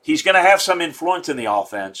he's going to have some influence in the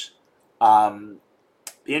offense.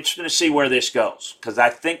 Be interesting to see where this goes, because I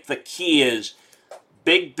think the key is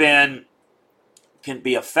Big Ben can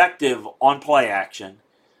be effective on play action,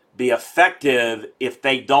 be effective if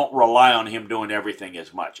they don't rely on him doing everything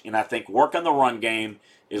as much. And I think working the run game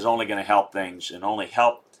is only going to help things and only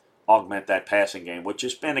help augment that passing game, which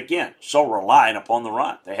has been, again, so reliant upon the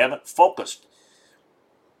run. They haven't focused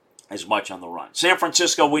as much on the run. San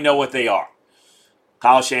Francisco, we know what they are.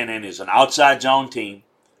 Kyle Shanahan is an outside zone team.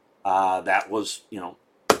 That was,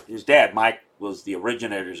 his dad, Mike, was the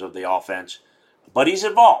originators of the offense. But he's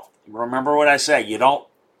evolved. Remember what I say. You don't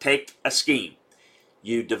take a scheme.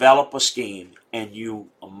 You develop a scheme and you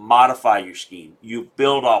modify your scheme. You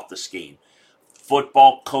build off the scheme.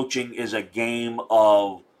 Football coaching is a game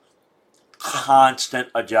of constant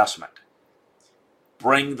adjustment.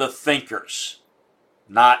 Bring the thinkers,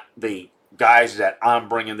 not the guys that I'm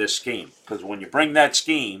bringing this scheme. Because when you bring that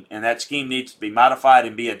scheme, and that scheme needs to be modified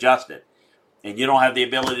and be adjusted, and you don't have the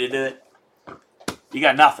ability to do it, you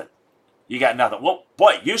got nothing. You got nothing. Well,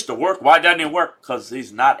 boy, it used to work. Why doesn't it work? Because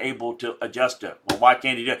he's not able to adjust to it. Well, why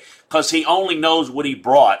can't he do it? Because he only knows what he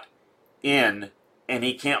brought in, and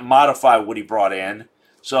he can't modify what he brought in.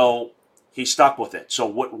 So he's stuck with it. So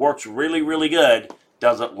what works really, really good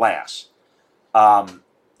doesn't last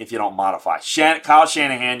if you don't modify. Kyle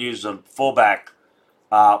Shanahan used a fullback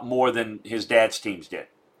more than his dad's teams did.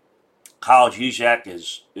 Kyle Juszczyk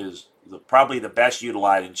is probably the best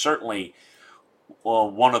utilized, and certainly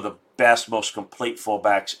one of the best, most complete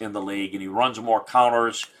fullbacks in the league, and he runs more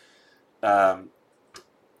counters than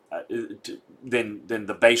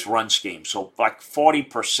the base run scheme. So like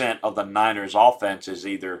 40% of the Niners' offense is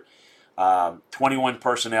either 21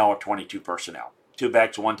 personnel or 22 personnel. 2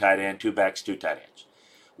 backs, 1 tight end, 2 backs, 2 tight ends.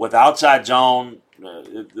 With outside zone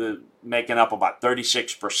making up about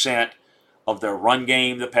 36% of their run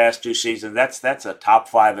game the past 2 seasons, that's a top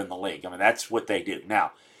 5 in the league. I mean, that's what they do.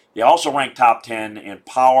 Now, they also rank top 10 in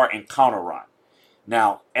power and counter run.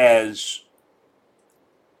 Now, as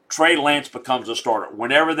Trey Lance becomes a starter,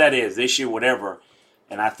 whenever that is, this year, whatever,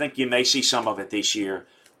 and I think you may see some of it this year,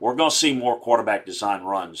 we're going to see more quarterback design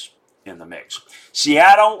runs in the mix.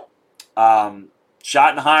 Seattle,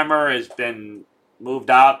 Schottenheimer has been moved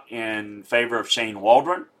out in favor of Shane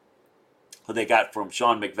Waldron, who they got from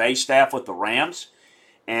Sean McVay's staff with the Rams.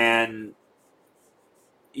 And,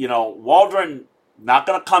 Waldron not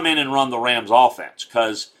going to come in and run the Rams offense,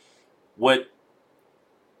 because what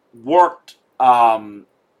worked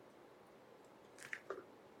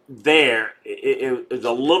there is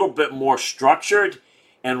a little bit more structured,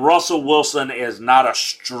 and Russell Wilson is not a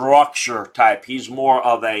structure type. He's more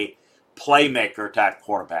of a playmaker type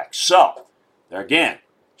quarterback. So, there again,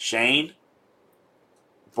 Shane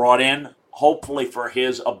brought in hopefully for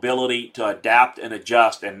his ability to adapt and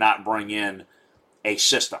adjust and not bring in a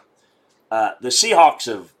system. The Seahawks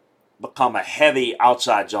have become a heavy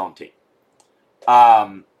outside zone team.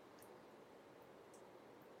 I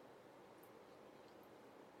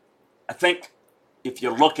think if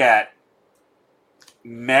you look at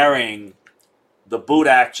marrying the boot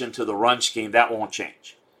action to the run scheme, that won't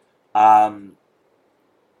change.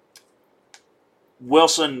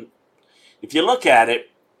 Wilson, if you look at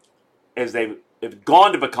it, as they've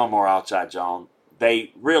gone to become more outside zone,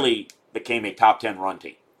 they really became a top 10 run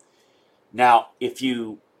team. Now, if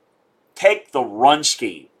you take the run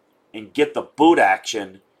scheme and get the boot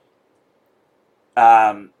action,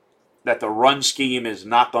 that the run scheme is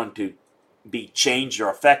not going to be changed or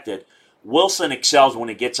affected, Wilson excels when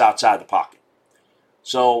he gets outside the pocket.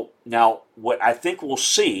 So now what I think we'll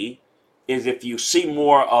see is if you see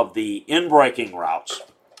more of the in-breaking routes,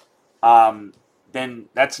 then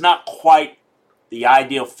that's not quite the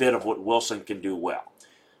ideal fit of what Wilson can do well.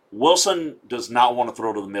 Wilson does not want to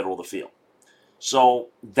throw to the middle of the field. So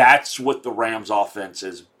that's what the Rams offense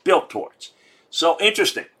is built towards. So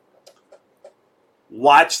interesting.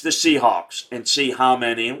 Watch the Seahawks and see how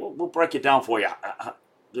many, and we'll break it down for you.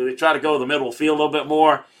 Do they try to go to the middle of the field a little bit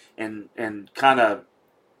more and kind of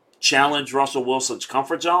challenge Russell Wilson's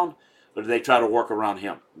comfort zone, or do they try to work around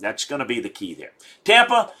him? That's going to be the key there.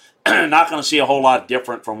 Tampa, not going to see a whole lot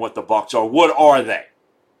different from what the Bucs are. What are they?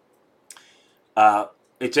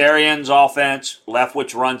 It's Arians' offense.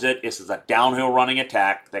 Leftwich runs it. This is a downhill running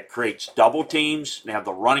attack that creates double teams. They have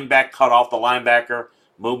the running back cut off the linebacker,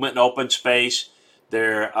 movement in open space.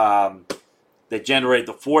 They generated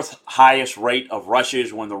the fourth highest rate of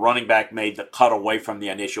rushes when the running back made the cut away from the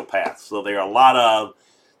initial pass. So there are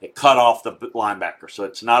they cut off the linebacker. So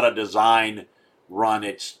it's not a design run.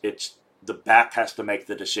 It's the back has to make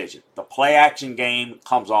the decision. The play action game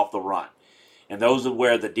comes off the run. And those are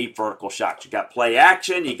where the deep vertical shots. You got play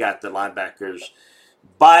action, you got the linebackers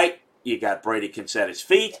bite, you got Brady can set his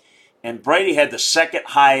feet, and Brady had the second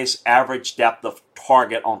highest average depth of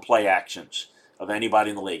target on play actions of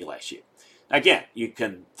anybody in the league last year. Again, you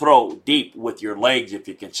can throw deep with your legs if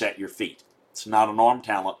you can set your feet. It's not an arm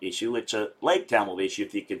talent issue, it's a leg talent issue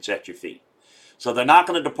if you can set your feet. So they're not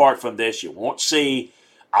going to depart from this. You won't see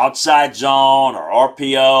outside zone or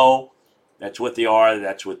RPO. That's what they are,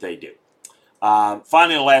 that's what they do.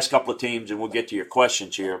 Finally, the last couple of teams, and we'll get to your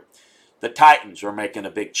questions here. The Titans are making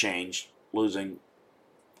a big change, losing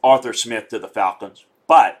Arthur Smith to the Falcons.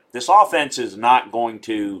 But this offense is not going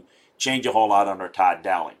to change a whole lot under Todd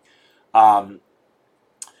Dowling.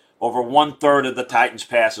 Over one-third of the Titans'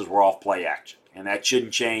 passes were off play action, and that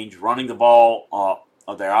shouldn't change. Running the ball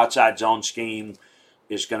of their outside zone scheme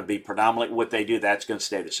is going to be predominantly what they do. That's going to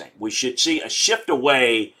stay the same. We should see a shift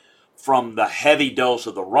away from the heavy dose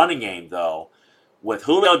of the running game, though. With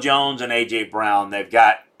Julio Jones and A.J. Brown, they've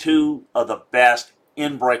got two of the best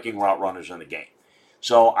in-breaking route runners in the game.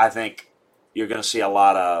 So I think you're going to see a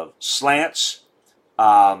lot of slants,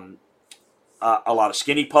 a lot of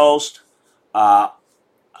skinny post.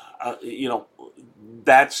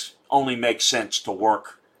 That's only makes sense to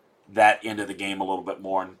work that into the game a little bit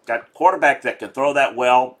more. And got a quarterback that can throw that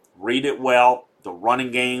well, read it well, the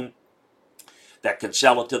running game that can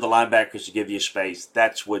sell it to the linebackers to give you space.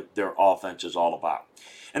 That's what their offense is all about.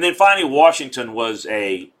 And then finally, Washington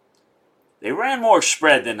they ran more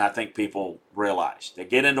spread than I think people realized. They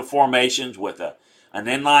get into formations with an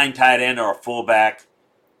inline tight end or a fullback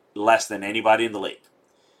less than anybody in the league.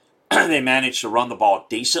 They managed to run the ball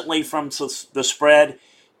decently from the spread,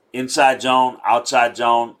 inside zone, outside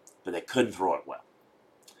zone, but they couldn't throw it well.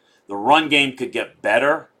 The run game could get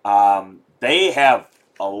better. They have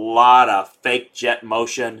a lot of fake jet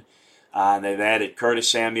motion. They've added Curtis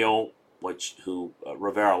Samuel, who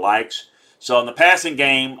Rivera likes. So in the passing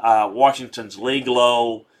game, Washington's league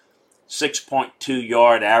low 6.2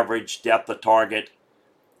 yard average depth of target.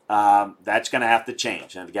 That's going to have to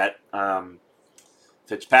change. And they've got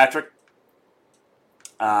Fitzpatrick.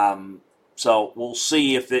 So we'll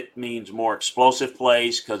see if it means more explosive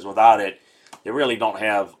plays, because without it, they really don't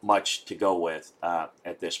have much to go with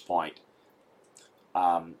at this point.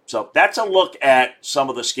 So that's a look at some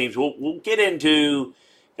of the schemes. We'll get into,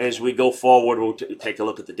 as we go forward, we'll take a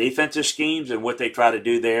look at the defensive schemes and what they try to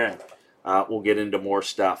do there, and we'll get into more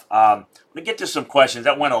stuff. I'm going to get to some questions.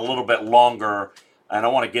 That went a little bit longer, and I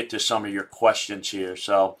want to get to some of your questions here.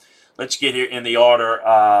 So let's get here in the order.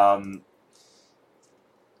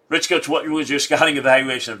 Rich Coach, what was your scouting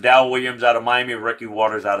evaluation of Dow Williams out of Miami, Ricky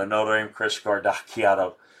Waters out of Notre Dame, Chris Gardocki out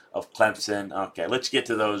of Clemson? Okay, let's get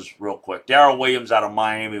to those real quick. Darrell Williams out of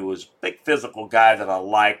Miami was a big physical guy that I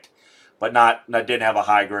liked, but didn't have a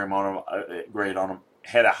high grade on him.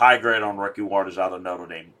 Had a high grade on Ricky Waters out of Notre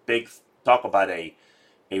Dame. Big talk about a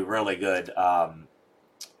really good a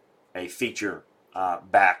feature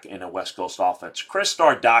back in a West Coast offense. Chris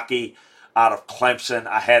Gardocki out of Clemson,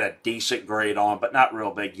 I had a decent grade on, but not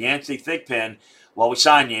real big. Yancey Thigpen, we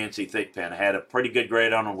signed Yancey Thigpen. I had a pretty good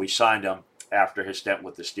grade on him. We signed him after his stint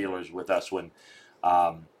with the Steelers with us when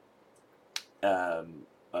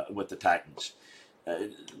with the Titans.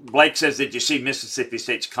 Blake says, did you see Mississippi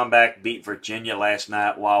State's comeback beat Virginia last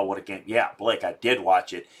night? Wow, what a game. Yeah, Blake, I did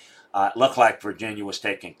watch it. It looked like Virginia was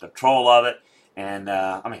taking control of it. And,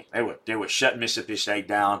 they were shutting Mississippi State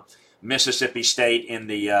down. Mississippi State in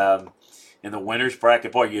the winners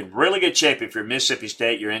bracket. Boy, you're in really good shape if you're Mississippi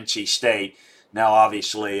State, you're NC State. Now,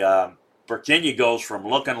 obviously, Virginia goes from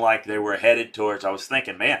looking like they were headed towards, I was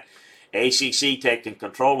thinking, man, ACC taking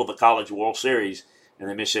control of the College World Series, and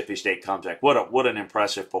then Mississippi State comes back. What an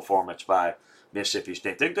impressive performance by Mississippi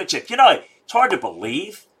State. They're in good shape. It's hard to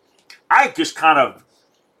believe. I just kind of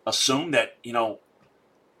assumed that,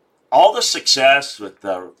 all the success with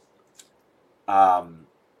the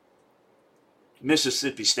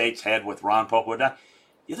Mississippi State's had with Ron Pope,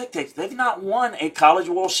 you think they've not won a College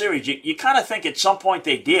World Series. You kind of think at some point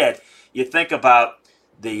they did. You think about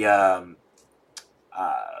the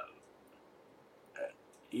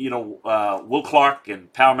Will Clark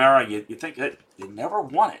and Palmera, you think that you never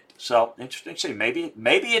won it. So interesting to see. Maybe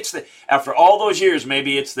it's after all those years,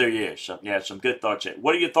 maybe it's their year. So yeah, some good thoughts here.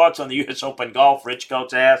 What are your thoughts on the U.S. Open golf? Rich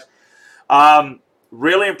Coates asks.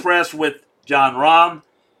 Really impressed with Jon Rahm.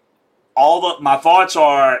 My thoughts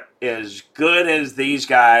are as good as these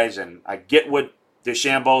guys, and I get what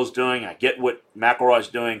DeChambeau's doing. I get what McIlroy's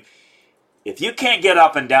doing. If you can't get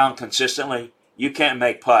up and down consistently, you can't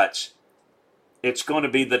make putts. It's going to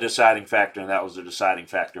be the deciding factor, and that was the deciding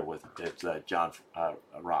factor with Jon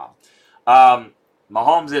Rahm.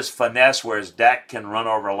 Mahomes is finesse, whereas Dak can run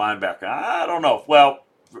over a linebacker. I don't know. Well,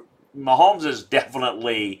 Mahomes is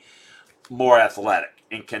definitely more athletic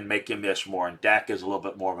and can make him miss more, and Dak is a little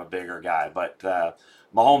bit more of a bigger guy. But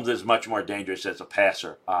Mahomes is much more dangerous as a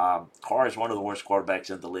passer. Carr is one of the worst quarterbacks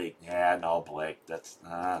in the league. Yeah, no, Blake. That's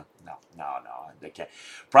no. They can't.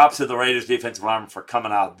 Props to the Raiders defensive lineman for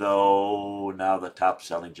coming out, though. Now the top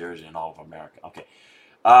selling jersey in all of America. Okay.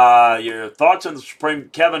 Your thoughts on the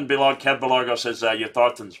Kev Belargo says, your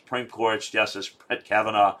thoughts on the Supreme Court's Justice Brett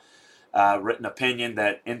Kavanaugh written opinion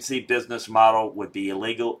that NC business model would be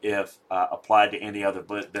illegal if applied to any other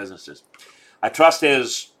businesses. I trust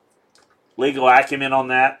his legal acumen on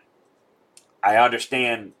that. I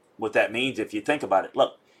understand what that means if you think about it.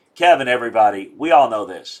 Look, Kevin, everybody, we all know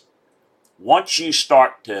this. Once you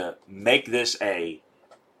start to make this a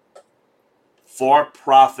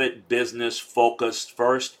for-profit business focused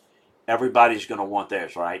first, everybody's going to want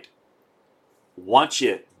theirs, right? Once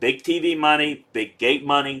you, big TV money, big gate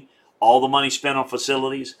money, all the money spent on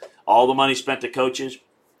facilities, all the money spent to coaches,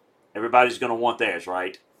 everybody's going to want theirs,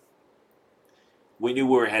 right? We knew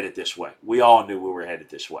we were headed this way. We all knew we were headed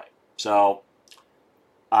this way. So,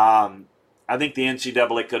 I think the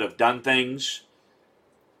NCAA could have done things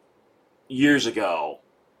years ago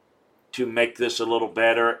to make this a little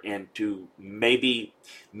better and to maybe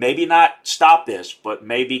not stop this, but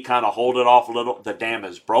maybe kind of hold it off a little. The dam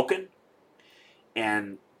is broken,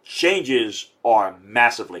 and changes are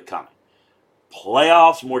massively coming.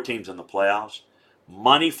 Playoffs, more teams in the playoffs,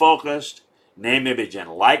 money-focused, name, image, and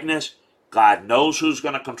likeness. God knows who's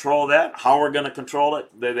going to control that, how we're going to control it.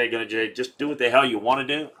 They're going to just do what the hell you want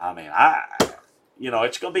to do. I mean,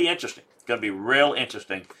 it's going to be interesting. It's going to be real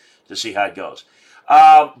interesting to see how it goes.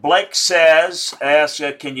 Blake asks,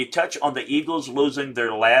 can you touch on the Eagles losing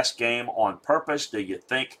their last game on purpose? Do you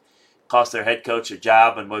think cost their head coach a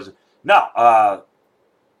job? And no.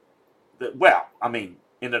 Well, I mean,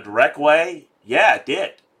 in a direct way, yeah, it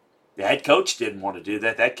did. The head coach didn't want to do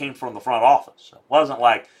that. That came from the front office. It wasn't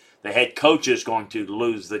like the head coach is going to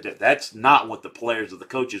lose that's not what the players or the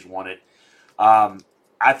coaches wanted.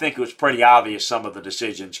 I think it was pretty obvious some of the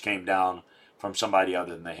decisions came down from somebody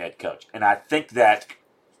other than the head coach. And I think that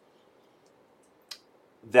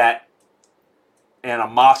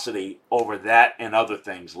animosity over that and other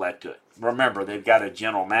things led to it. Remember, they've got a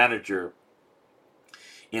general manager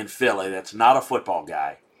in Philly that's not a football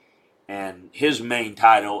guy, and his main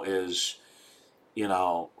title is,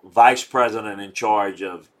 vice president in charge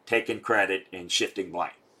of taking credit and shifting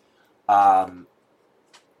blame.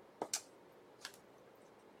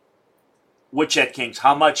 Woodchet Kings,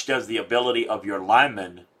 how much does the ability of your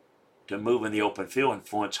linemen to move in the open field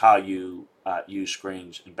influence how you use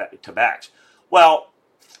screens to backs? Well,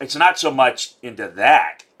 it's not so much into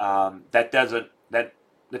that. That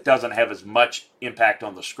doesn't have as much impact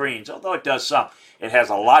on the screens, although it does some. It has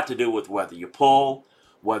a lot to do with whether you pull,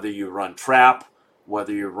 whether you run trap,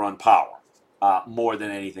 whether you run power, more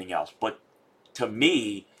than anything else. But to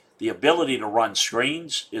me, the ability to run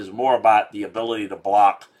screens is more about the ability to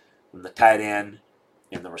block from the tight end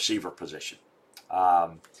in the receiver position.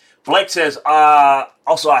 Blake says,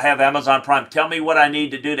 also I have Amazon Prime. Tell me what I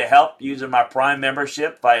need to do to help using my Prime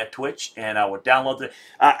membership via Twitch, and I will download it.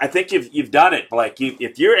 I think you've done it, Blake.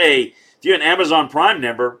 If you're an Amazon Prime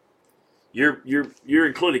member, you're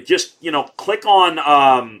included. Just click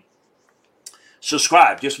on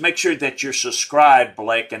subscribe. Just make sure that you're subscribed,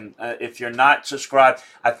 Blake. And if you're not subscribed,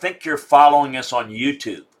 I think you're following us on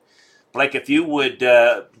YouTube. Blake, if you would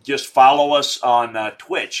just follow us on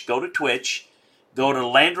Twitch, go to Twitch, go to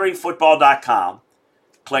LandryFootball.com,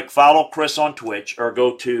 click follow Chris on Twitch, or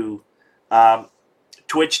go to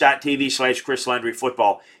twitch.tv/Chris Landry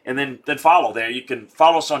Football, and then follow there. You can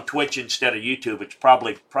follow us on Twitch instead of YouTube. It's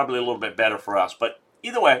probably a little bit better for us, but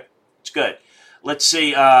either way, it's good. Let's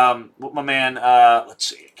see what my man, let's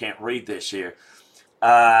see, I can't read this here.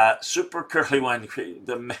 Super Curly One,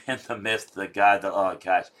 the man, the myth, the guy, oh,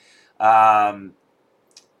 guys.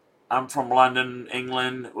 I'm from London,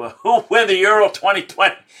 England. Who win the Euro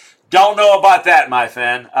 2020? Don't know about that, my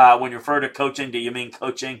friend. When you refer to coaching, do you mean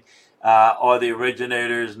coaching are the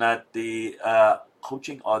originators, not the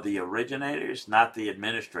coaching, are the originators, not the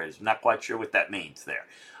administrators. I'm not quite sure what that means there.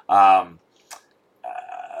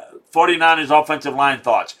 49ers offensive line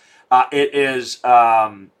thoughts. It is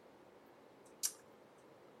a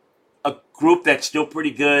group that's still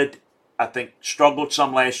pretty good. I think struggled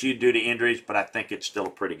some last year due to injuries, but I think it's still a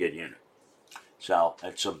pretty good unit. So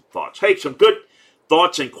that's some thoughts. Hey, some good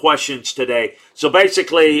thoughts and questions today. So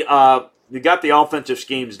basically, we got the offensive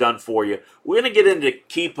schemes done for you. We're going to get into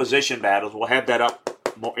key position battles. We'll have that up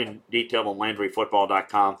more in detail on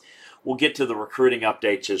LandryFootball.com. We'll get to the recruiting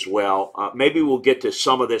updates as well. Maybe we'll get to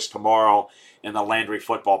some of this tomorrow in the Landry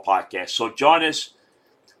Football Podcast. So join us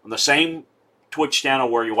on the same Twitch channel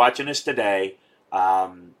where you're watching us today.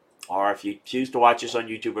 Or if you choose to watch us on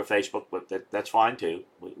YouTube or Facebook, but that's fine too.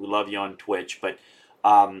 We love you on Twitch. But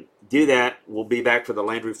do that. We'll be back for the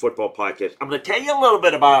Landry Football Podcast. I'm going to tell you a little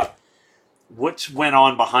bit about what's went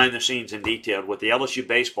on behind the scenes in detail with the LSU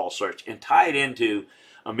baseball search and tie it into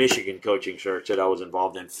a Michigan coaching search that I was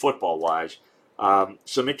involved in football-wise.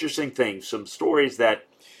 Some interesting things, some stories that,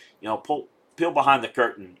 peel behind the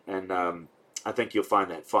curtain, and I think you'll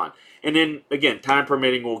find that fun. And then, again, time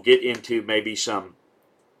permitting, we'll get into maybe some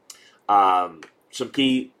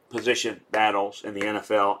key position battles in the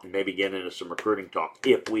NFL and maybe get into some recruiting talk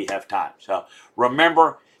if we have time. So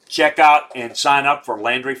remember, check out and sign up for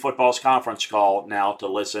Landry Football's conference call now to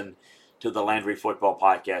listen to the Landry Football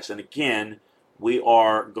Podcast. And again, we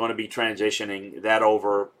are going to be transitioning that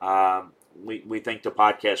over, we think, to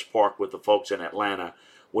Podcast Park with the folks in Atlanta,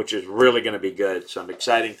 which is really going to be good. Some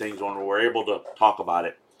exciting things when we're able to talk about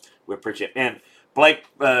it. We appreciate it. And Blake,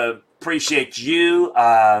 appreciate you.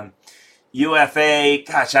 UFA,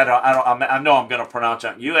 gosh, I know I'm going to pronounce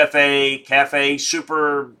it. UFA Cafe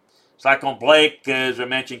Super Cyclone Blake, as I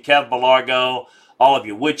mentioned, Kev Belargo, all of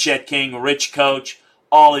you, Woodshed King, Rich Coach,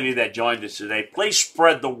 all of you that joined us today. Please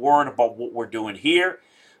spread the word about what we're doing here,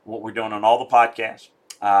 what we're doing on all the podcasts,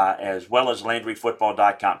 as well as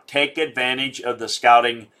LandryFootball.com. Take advantage of the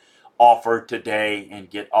scouting offer today and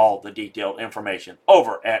get all the detailed information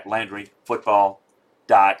over at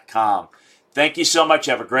LandryFootball.com. Thank you so much.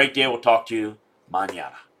 Have a great day. We'll talk to you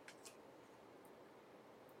mañana.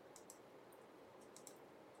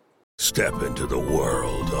 Step into the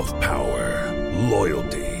world of power,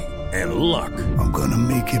 loyalty, and luck. I'm going to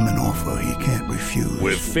make him an offer he can't refuse.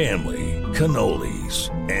 With family, cannolis,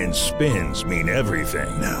 and spins mean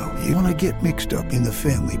everything. Now, you want to get mixed up in the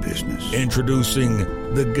family business. Introducing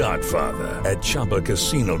The Godfather at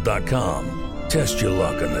ChumbaCasino.com. Test your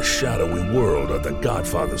luck in the shadowy world of The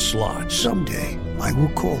Godfather slot. Someday, I will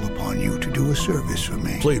call upon you to do a service for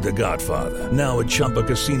me. Play The Godfather now at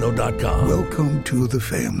ChumbaCasino.com. Welcome to the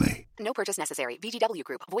family. No purchase necessary. VGW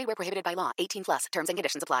Group. Void where prohibited by law. 18+. Terms and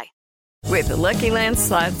conditions apply. With the Lucky Land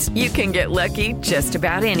Slots, you can get lucky just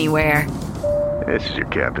about anywhere. This is your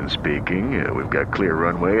captain speaking. We've got clear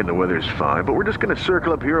runway and the weather's fine, but we're just going to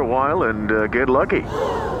circle up here a while and get lucky.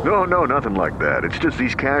 No, nothing like that. It's just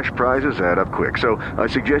these cash prizes add up quick. So I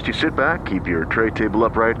suggest you sit back, keep your tray table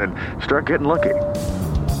upright, and start getting lucky.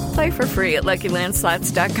 Play for free at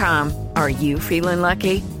LuckyLandSlots.com. Are you feeling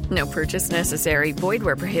lucky? No purchase necessary. Void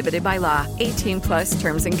where prohibited by law. 18+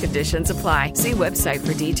 terms and conditions apply. See website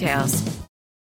for details.